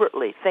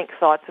deliberately think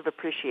thoughts of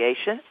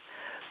appreciation,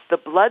 the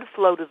blood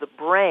flow to the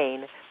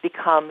brain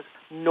becomes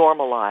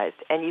normalized.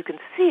 And you can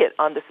see it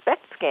on the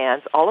SPECT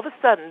scans. All of a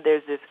sudden,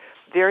 there's this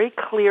very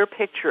clear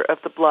picture of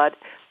the blood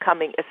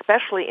coming,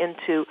 especially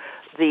into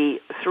the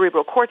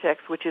cerebral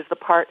cortex, which is the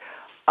part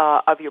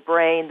of your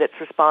brain that's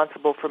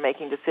responsible for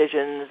making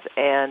decisions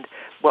and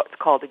what's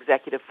called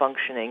executive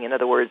functioning. In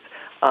other words,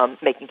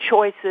 making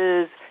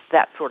choices,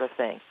 that sort of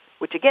thing,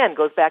 which again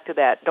goes back to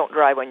that don't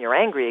drive when you're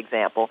angry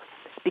example,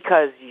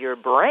 because your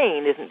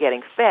brain isn't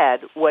getting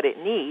fed what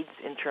it needs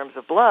in terms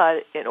of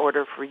blood in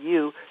order for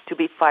you to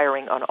be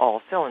firing on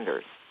all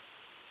cylinders.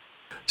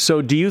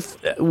 So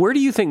where do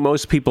you think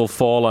most people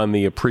fall on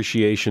the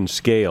appreciation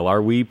scale?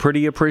 Are we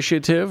pretty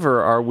appreciative,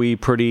 or are we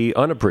pretty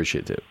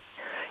unappreciative?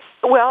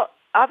 Well,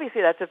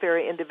 obviously that's a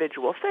very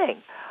individual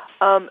thing.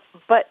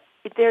 But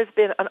there's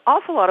been an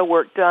awful lot of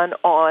work done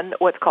on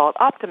what's called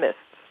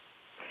optimists.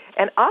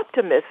 And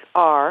optimists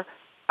are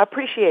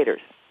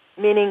appreciators,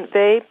 meaning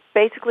they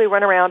basically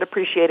run around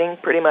appreciating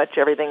pretty much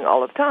everything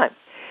all the time.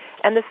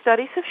 And the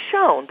studies have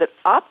shown that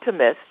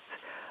optimists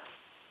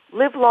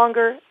live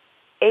longer,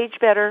 age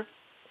better,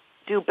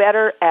 do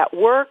better at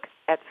work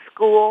at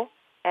school,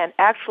 and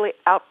actually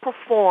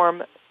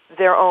outperform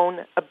their own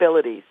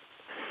abilities.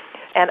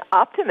 And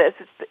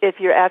optimists, if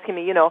you're asking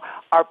me,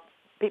 are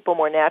people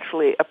more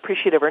naturally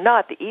appreciative or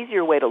not, the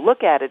easier way to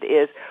look at it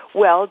is,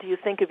 well, do you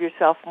think of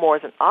yourself more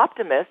as an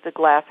optimist, a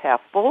glass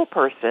half full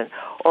person,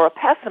 or a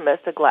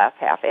pessimist, a glass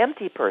half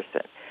empty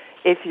person?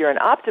 If you're an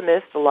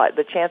optimist,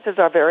 the chances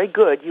are very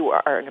good you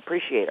are an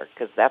appreciator,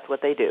 because that's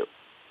what they do.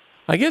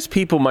 I guess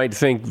people might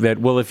think that,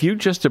 well, if you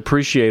just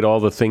appreciate all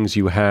the things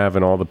you have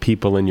and all the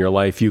people in your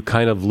life, you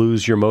kind of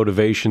lose your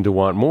motivation to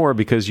want more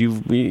because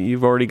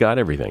you've already got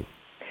everything.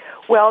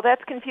 Well,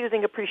 that's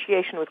confusing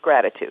appreciation with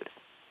gratitude.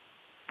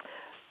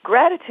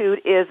 Gratitude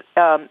is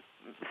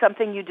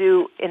something you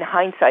do in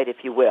hindsight,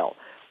 if you will.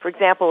 For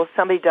example, if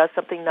somebody does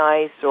something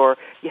nice, or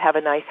you have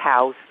a nice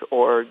house,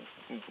 or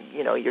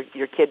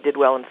your kid did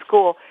well in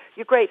school,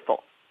 you're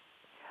grateful.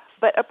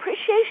 But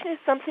appreciation is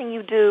something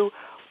you do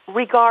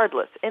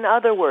regardless. In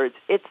other words,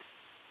 it's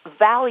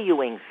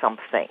valuing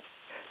something.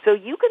 So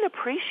you can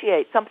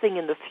appreciate something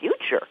in the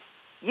future,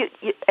 you,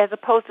 as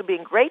opposed to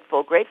being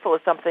grateful. Grateful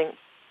is something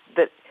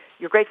that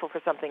you're grateful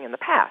for something in the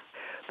past,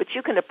 but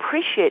you can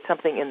appreciate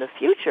something in the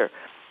future.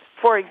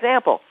 For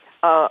example,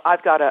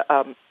 I've got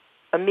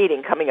a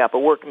meeting coming up, a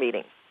work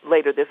meeting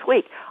later this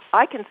week.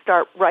 I can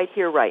start right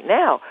here, right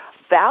now,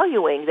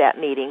 valuing that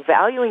meeting,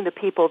 valuing the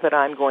people that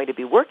I'm going to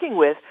be working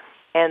with,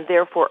 and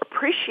therefore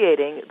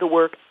appreciating the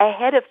work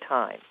ahead of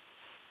time.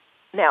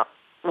 Now,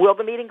 will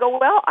the meeting go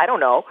well? I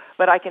don't know,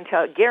 but I can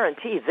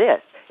guarantee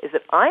this, is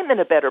that I'm in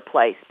a better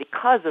place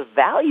because of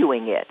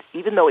valuing it,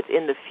 even though it's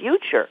in the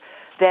future,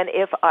 than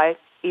if I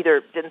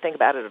either didn't think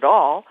about it at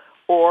all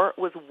or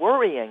was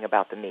worrying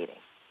about the meeting.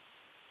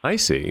 I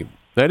see.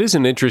 That is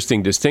an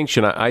interesting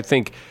distinction. I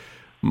think,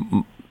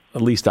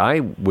 at least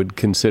I would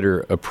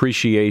consider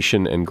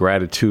appreciation and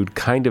gratitude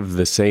kind of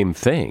the same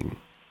thing.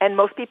 And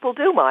most people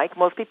do, Mike.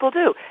 Most people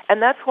do.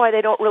 And that's why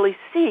they don't really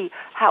see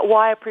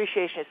why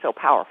appreciation is so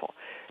powerful.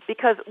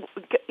 Because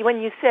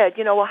when you said,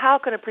 well, how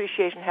can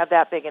appreciation have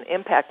that big an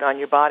impact on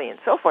your body and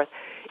so forth,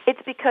 it's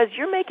because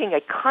you're making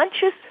a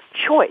conscious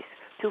choice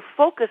to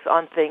focus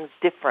on things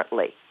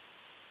differently.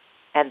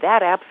 And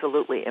that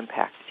absolutely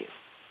impacts you.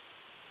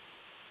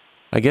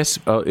 I guess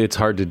it's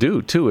hard to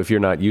do, too, if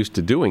you're not used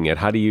to doing it.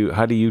 How do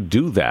you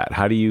do that?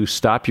 How do you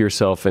stop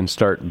yourself and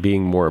start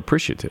being more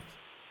appreciative?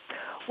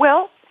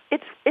 Well,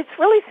 it's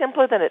really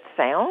simpler than it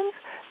sounds,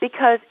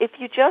 because if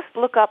you just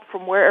look up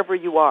from wherever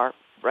you are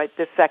right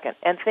this second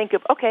and think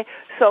of, okay,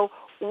 so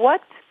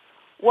what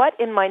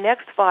in my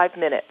next 5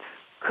 minutes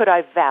could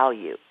I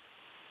value?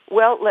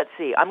 Well, let's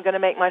see. I'm going to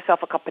make myself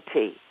a cup of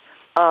tea.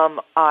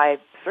 I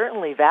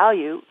certainly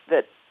value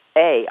that,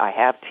 A, I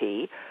have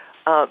tea,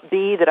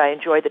 B, that I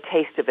enjoy the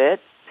taste of it,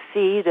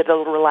 C, that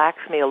it'll relax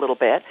me a little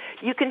bit.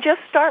 You can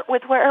just start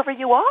with wherever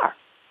you are.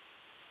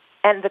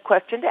 And the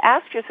question to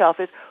ask yourself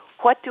is,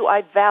 what do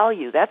I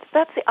value? That's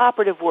the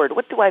operative word.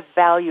 What do I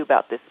value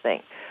about this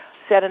thing?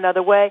 Said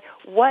another way,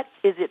 what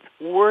is it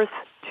worth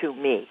to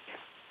me?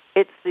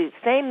 It's the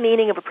same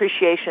meaning of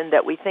appreciation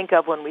that we think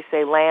of when we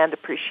say land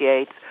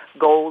appreciates,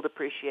 gold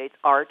appreciates,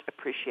 art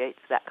appreciates,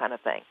 that kind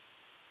of thing.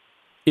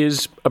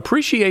 Is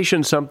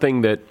appreciation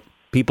something that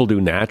people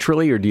do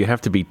naturally, or do you have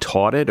to be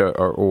taught it?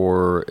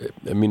 Or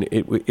I mean,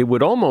 it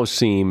would almost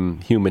seem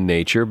human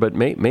nature, but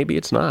maybe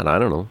it's not. I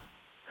don't know.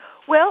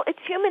 Well, it's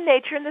human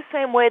nature in the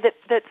same way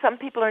that some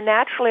people are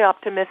naturally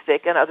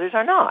optimistic and others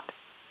are not.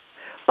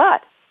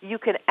 But you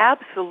can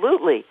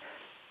absolutely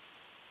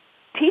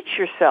teach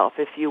yourself,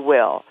 if you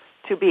will,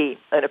 to be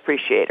an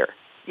appreciator.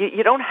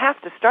 You don't have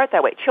to start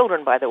that way.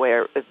 Children, by the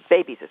way,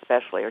 babies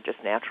especially, are just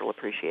natural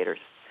appreciators.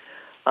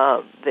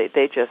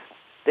 They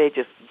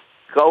just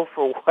go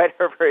for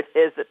whatever it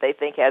is that they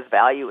think has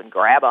value and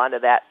grab onto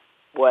that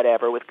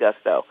whatever with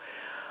gusto.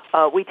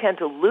 We tend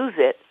to lose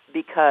it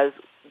because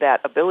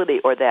that ability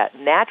or that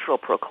natural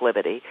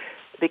proclivity,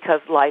 because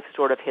life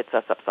sort of hits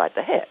us upside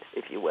the head,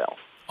 if you will.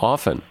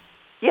 Often.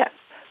 Yes,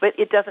 but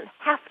it doesn't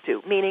have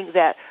to, meaning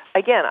that,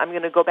 again, I'm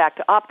going to go back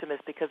to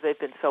optimists because they've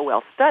been so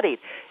well studied,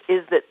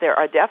 is that there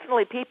are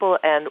definitely people,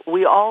 and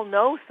we all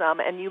know some,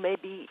 and you may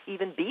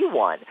even be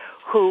one,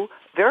 who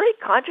very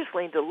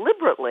consciously and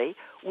deliberately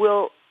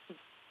will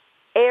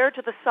err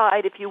to the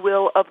side, if you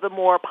will, of the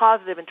more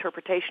positive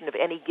interpretation of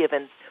any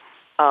given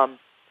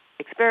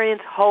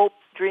experience, hope,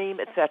 dream,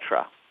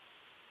 etc.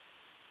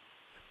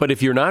 But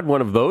if you're not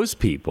one of those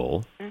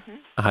people,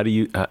 how do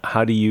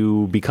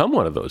you become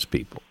one of those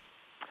people?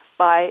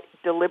 By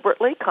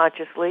deliberately,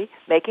 consciously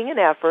making an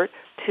effort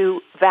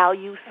to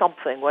value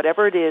something,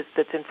 whatever it is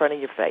that's in front of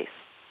your face.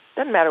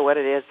 Doesn't matter what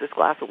it is, this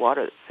glass of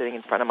water that's sitting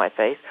in front of my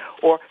face,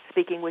 or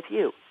speaking with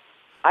you.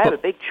 I have a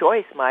big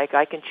choice, Mike.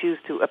 I can choose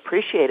to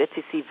appreciate it,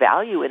 to see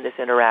value in this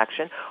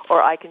interaction,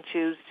 or I can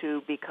choose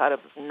to be kind of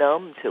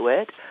numb to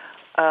it,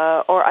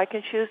 or I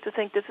can choose to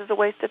think this is a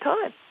waste of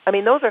time. I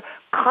mean, those are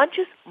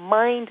conscious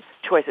mind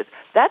choices.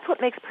 That's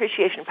what makes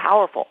appreciation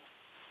powerful.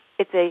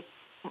 It's a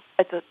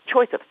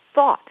choice of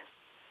thought.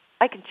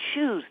 I can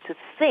choose to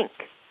think.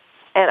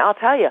 And I'll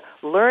tell you,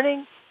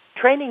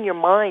 training your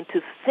mind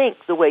to think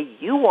the way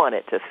you want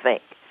it to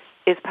think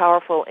is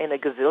powerful in a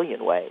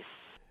gazillion ways.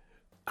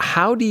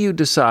 How do you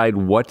decide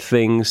what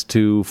things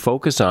to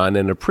focus on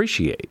and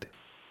appreciate?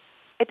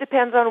 It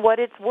depends on what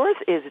its worth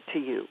is to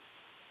you.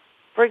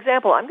 For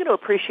example, I'm going to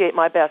appreciate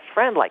my best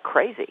friend like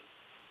crazy.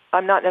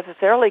 I'm not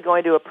necessarily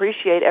going to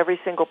appreciate every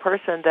single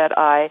person that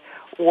I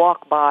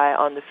walk by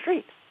on the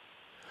street.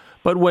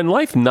 But when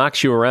life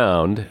knocks you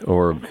around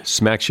or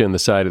smacks you in the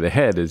side of the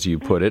head, as you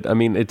put it, I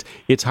mean,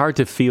 it's hard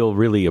to feel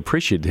really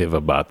appreciative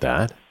about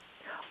that.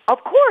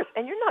 Of course,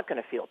 and you're not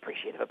going to feel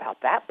appreciative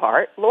about that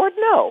part. Lord,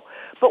 no.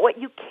 But what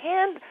you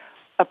can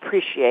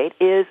appreciate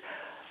is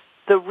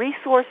the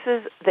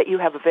resources that you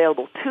have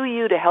available to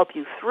you to help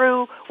you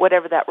through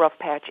whatever that rough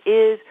patch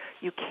is.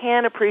 You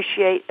can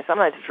appreciate,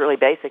 sometimes it's really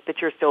basic,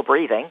 that you're still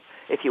breathing,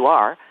 if you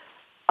are.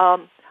 I'll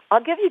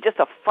give you just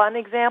a fun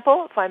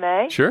example, if I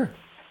may. Sure.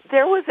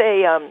 There was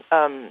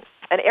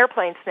an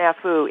airplane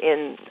snafu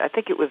in, I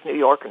think it was New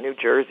York or New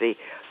Jersey,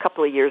 a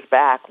couple of years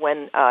back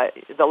when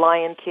The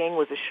Lion King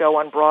was a show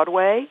on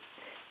Broadway.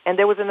 And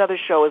there was another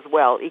show as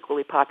well,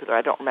 equally popular.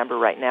 I don't remember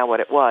right now what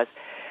it was.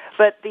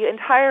 But the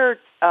entire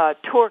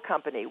tour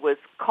company was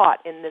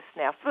caught in this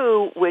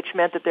snafu, which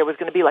meant that there was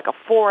going to be like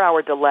a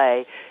 4-hour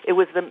delay. It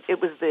was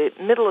the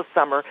middle of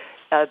summer.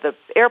 The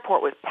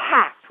airport was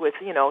packed with,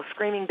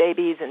 screaming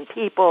babies and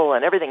people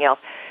and everything else.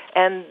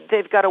 And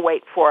they've got to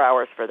wait 4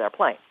 hours for their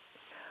plane.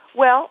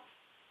 Well,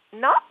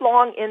 not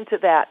long into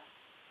that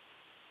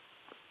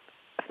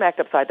smacked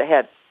upside the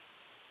head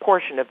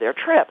portion of their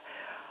trip,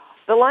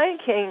 the Lion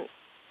King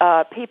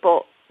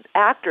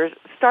actors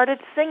started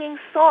singing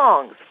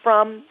songs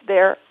from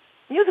their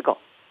musical.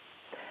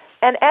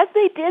 And as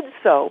they did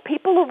so,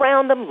 people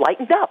around them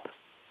lightened up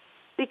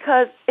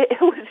because it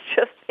was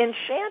just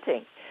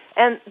enchanting.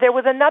 And there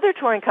was another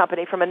touring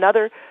company from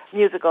another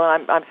musical,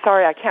 and I'm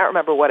sorry, I can't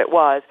remember what it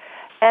was,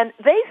 and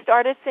they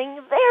started singing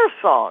their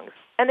songs.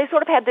 And they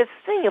sort of had this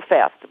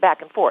sing-a-fest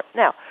back and forth.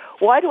 Now,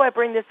 why do I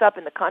bring this up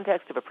in the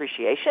context of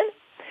appreciation?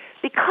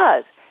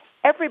 Because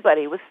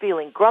everybody was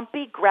feeling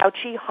grumpy,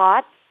 grouchy,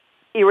 hot,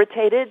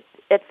 irritated,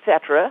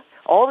 etc.,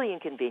 all the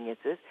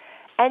inconveniences,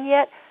 and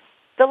yet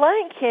the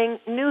Lion King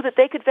knew that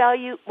they could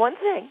value one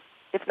thing,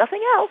 if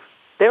nothing else,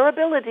 their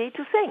ability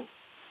to sing,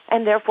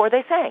 and therefore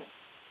they sang.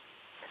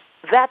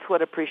 That's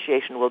what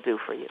appreciation will do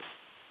for you.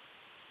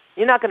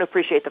 You're not going to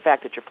appreciate the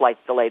fact that your flight's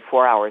delayed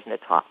 4 hours and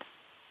it's hot.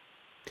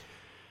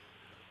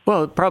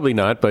 Well, probably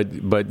not,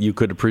 but you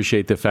could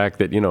appreciate the fact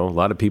that, a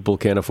lot of people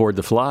can't afford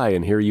to fly,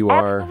 and here you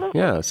are. Absolutely.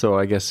 Yeah, so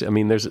I guess,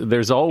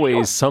 there's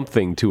always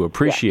something to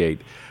appreciate.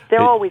 Yeah.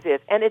 There always is.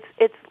 And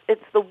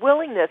it's the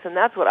willingness, and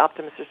that's what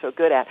optimists are so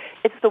good at,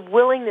 it's the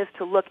willingness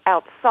to look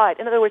outside.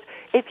 In other words,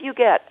 if you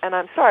get, and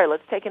I'm sorry,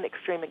 let's take an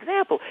extreme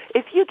example,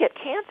 if you get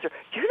cancer,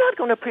 you're not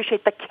going to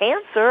appreciate the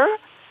cancer.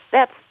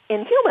 That's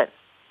inhuman.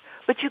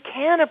 But you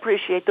can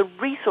appreciate the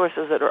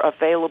resources that are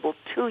available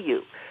to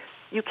you.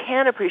 You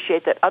can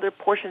appreciate that other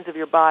portions of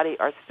your body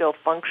are still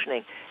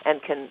functioning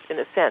and can, in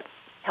a sense,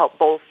 help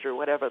bolster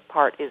whatever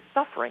part is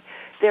suffering.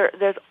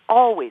 There's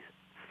always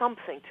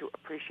something to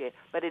appreciate,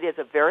 but it is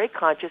a very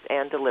conscious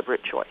and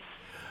deliberate choice.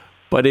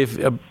 But if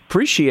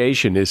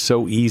appreciation is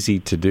so easy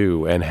to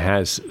do and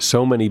has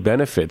so many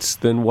benefits,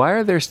 then why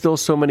are there still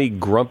so many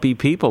grumpy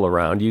people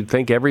around? You'd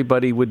think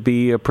everybody would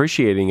be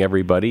appreciating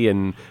everybody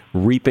and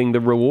reaping the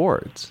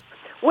rewards.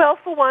 Well,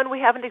 for one, we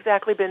haven't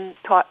exactly been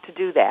taught to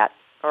do that.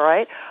 All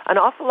right? An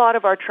awful lot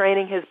of our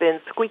training has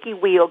been squeaky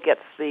wheel gets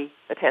the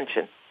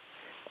attention.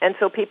 And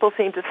so people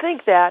seem to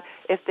think that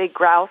if they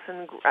grouse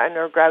and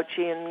are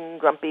grouchy and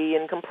grumpy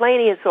and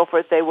complaining and so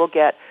forth, they will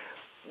get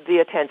the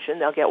attention,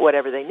 they'll get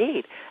whatever they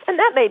need. And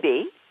that may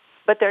be,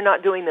 but they're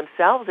not doing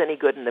themselves any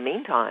good in the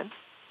meantime.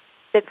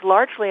 It's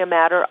largely a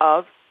matter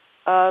of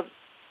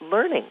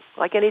learning,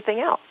 like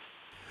anything else.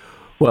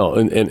 Well,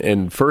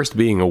 and first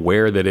being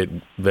aware that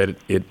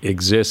it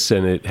exists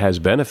and it has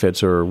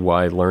benefits, or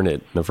why learn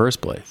it in the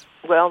first place?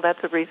 Well,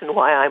 that's the reason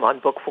why I'm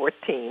on book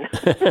 14.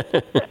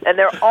 And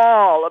they're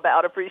all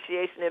about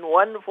appreciation in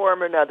one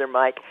form or another,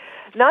 Mike.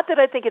 Not that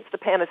I think it's the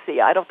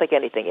panacea. I don't think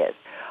anything is.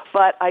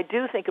 But I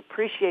do think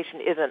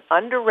appreciation is an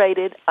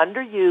underrated,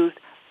 underused,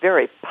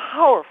 very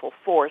powerful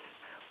force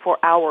for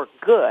our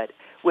good,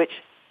 which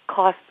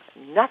costs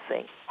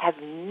nothing, has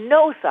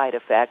no side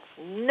effects,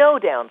 no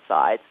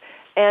downsides,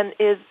 and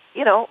is,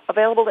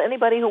 available to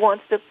anybody who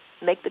wants to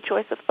make the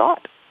choice of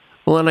thought.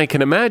 Well, and I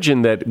can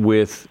imagine that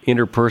with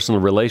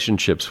interpersonal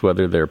relationships,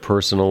 whether they're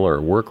personal or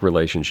work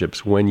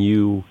relationships, when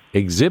you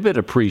exhibit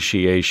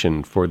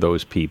appreciation for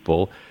those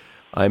people,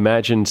 I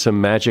imagine some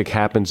magic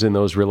happens in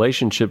those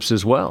relationships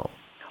as well.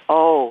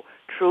 Oh,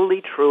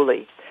 truly,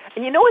 truly.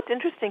 And what's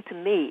interesting to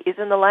me is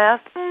in the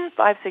last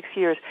 5-6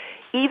 years,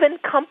 even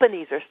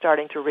companies are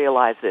starting to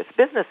realize this,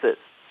 businesses.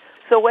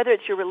 So whether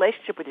it's your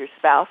relationship with your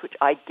spouse, which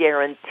I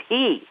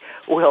guarantee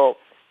will,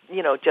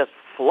 just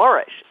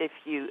flourish if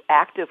you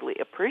actively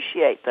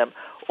appreciate them,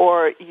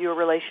 or your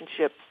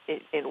relationship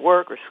in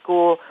work or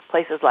school,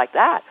 places like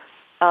that,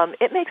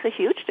 it makes a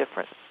huge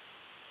difference.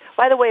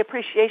 By the way,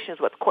 appreciation is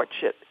what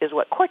courtship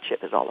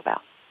is all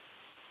about.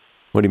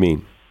 What do you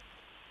mean?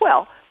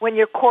 Well, when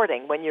you're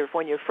courting, when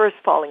you're first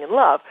falling in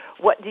love,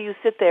 what do you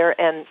sit there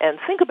and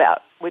think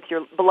about with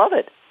your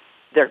beloved?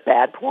 Their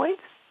bad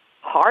points?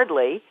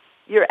 Hardly.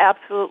 You're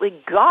absolutely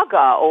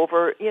gaga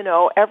over,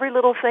 every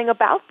little thing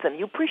about them.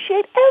 You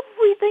appreciate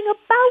everything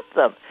about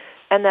them.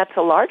 And that's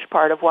a large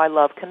part of why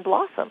love can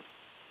blossom.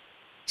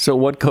 So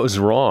what goes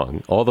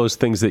wrong? All those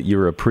things that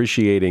you're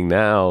appreciating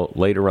now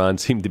later on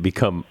seem to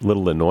become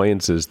little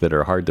annoyances that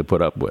are hard to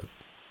put up with.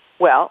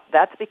 Well,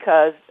 that's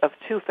because of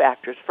two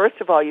factors. First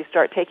of all, you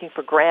start taking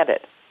for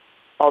granted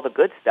all the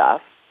good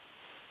stuff.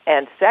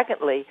 And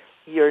secondly,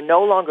 you're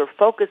no longer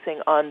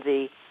focusing on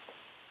the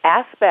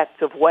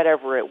aspects of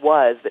whatever it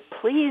was that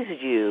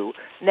pleased you.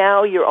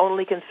 Now you're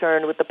only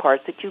concerned with the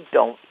parts that you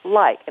don't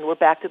like. And we're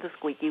back to the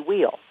squeaky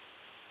wheel.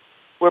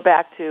 We're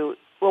back to,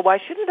 well, why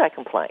shouldn't I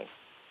complain?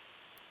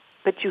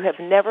 But you have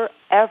never,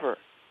 ever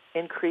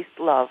increased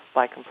love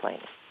by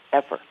complaining.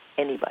 Ever.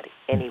 Anybody.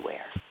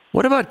 Anywhere.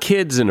 What about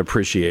kids and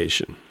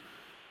appreciation?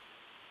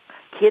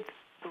 Kids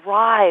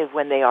thrive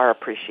when they are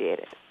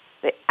appreciated.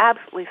 They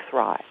absolutely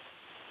thrive.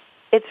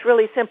 It's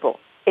really simple.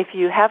 If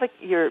you have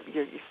your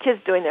kids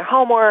doing their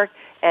homework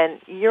and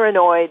you're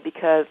annoyed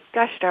because,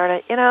 gosh darn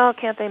it,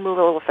 can't they move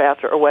a little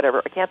faster or whatever,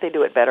 or can't they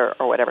do it better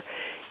or whatever,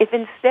 if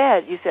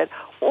instead you said,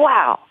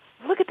 wow,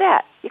 look at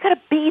that, you got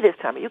a B this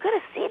time, or you got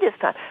a C this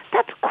time,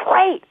 that's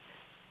great.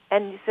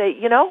 And you say,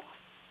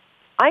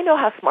 I know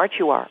how smart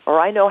you are, or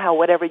I know how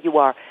whatever you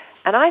are.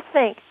 And I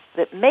think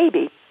that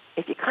maybe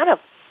if you kind of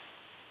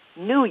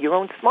knew your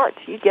own smarts,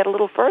 you'd get a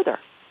little further.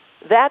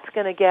 That's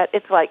going to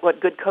it's like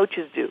what good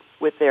coaches do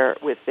with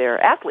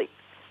their athletes.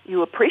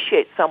 You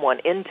appreciate someone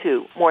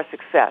into more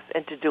success,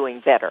 into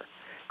doing better.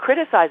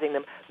 Criticizing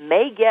them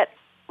may get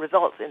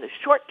results in the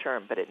short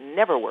term, but it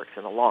never works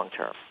in the long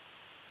term.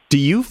 Do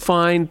you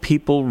find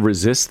people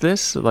resist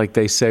this? Like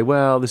they say,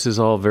 well, this is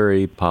all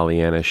very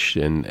Pollyannish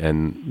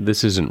and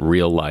this isn't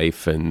real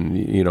life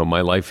and,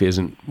 my life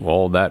isn't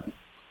all that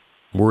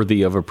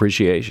worthy of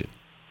appreciation.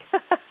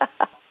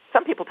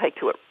 Some people take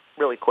to it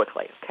really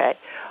quickly, okay?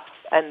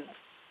 And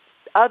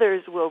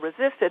others will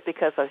resist it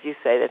because, as you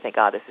say, they think,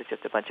 this is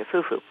just a bunch of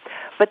foo-foo.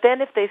 But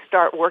then if they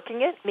start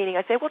working it, meaning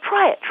I say, well,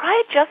 try it.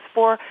 Try it just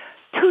for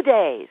 2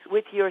 days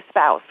with your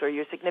spouse or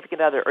your significant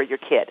other or your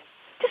kid.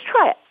 Just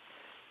try it.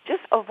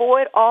 Just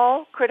avoid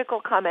all critical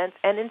comments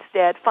and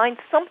instead find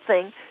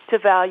something to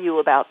value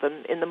about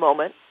them in the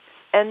moment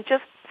and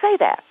just say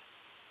that.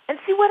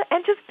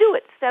 And just do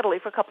it steadily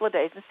for a couple of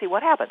days and see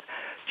what happens.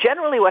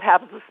 Generally what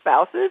happens with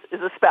spouses is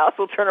the spouse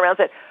will turn around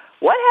and say,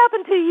 what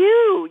happened to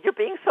you? You're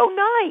being so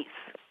nice.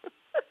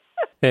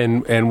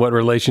 And what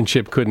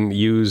relationship couldn't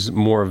use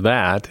more of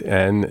that?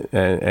 And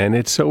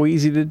it's so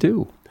easy to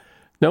do.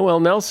 Noelle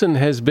Nelson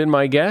has been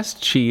my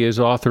guest. She is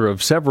author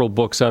of several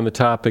books on the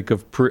topic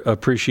of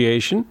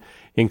appreciation,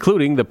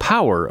 including The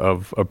Power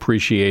of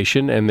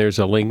Appreciation. And there's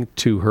a link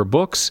to her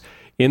books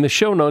in the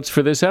show notes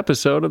for this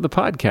episode of the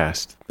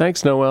podcast.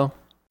 Thanks, Noelle.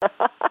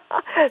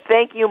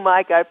 Thank you,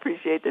 Mike. I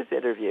appreciate this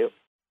interview.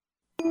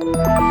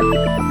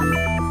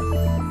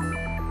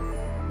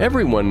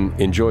 Everyone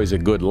enjoys a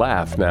good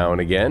laugh now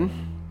and again,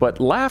 but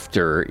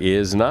laughter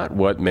is not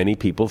what many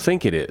people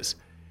think it is.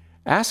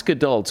 Ask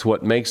adults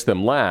what makes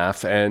them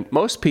laugh, and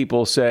most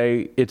people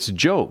say it's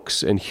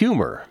jokes and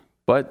humor,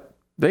 but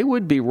they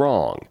would be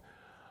wrong.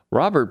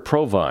 Robert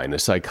Provine, a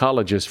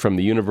psychologist from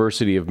the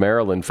University of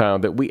Maryland,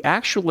 found that we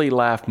actually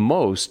laugh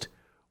most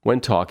when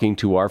talking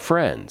to our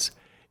friends.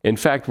 In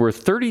fact, we're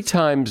 30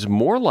 times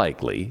more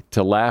likely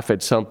to laugh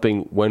at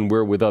something when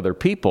we're with other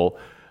people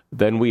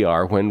than we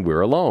are when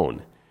we're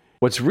alone.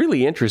 What's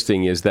really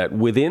interesting is that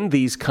within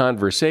these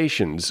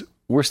conversations,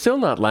 we're still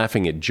not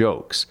laughing at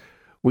jokes.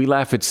 We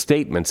laugh at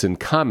statements and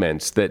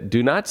comments that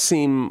do not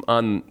seem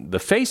on the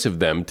face of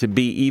them to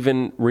be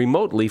even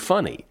remotely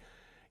funny.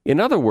 In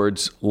other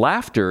words,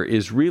 laughter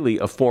is really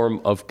a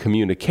form of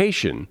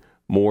communication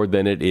more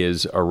than it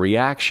is a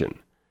reaction.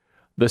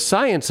 The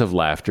science of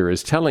laughter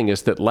is telling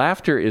us that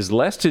laughter is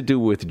less to do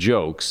with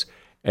jokes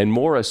and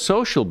more a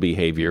social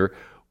behavior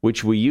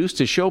which we use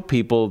to show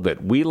people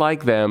that we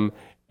like them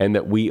and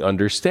that we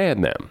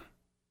understand them.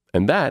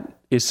 And that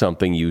is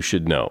something you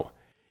should know.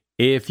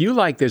 If you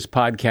like this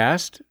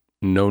podcast,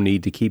 no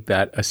need to keep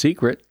that a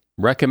secret.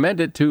 Recommend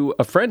it to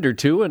a friend or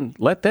two and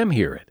let them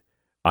hear it.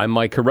 I'm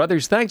Mike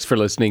Carruthers. Thanks for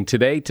listening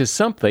today to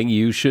Something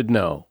You Should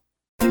Know.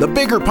 The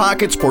Bigger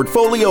Pockets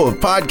portfolio of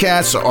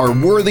podcasts are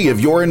worthy of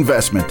your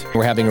investment.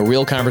 We're having a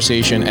real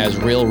conversation as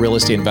real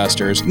estate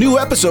investors. New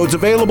episodes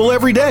available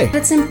every day.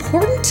 It's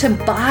important to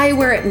buy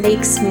where it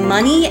makes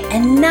money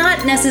and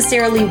not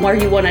necessarily where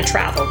you want to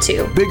travel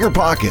to. Bigger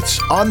Pockets,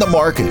 On the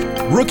Market,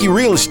 Rookie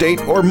Real Estate,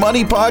 or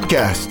Money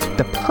Podcast.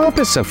 The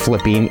purpose of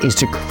flipping is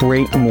to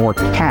create more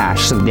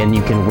cash so then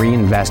you can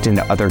reinvest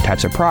into other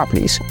types of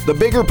properties. The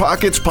Bigger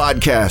Pockets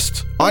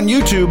Podcast on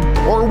YouTube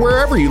or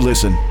wherever you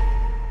listen.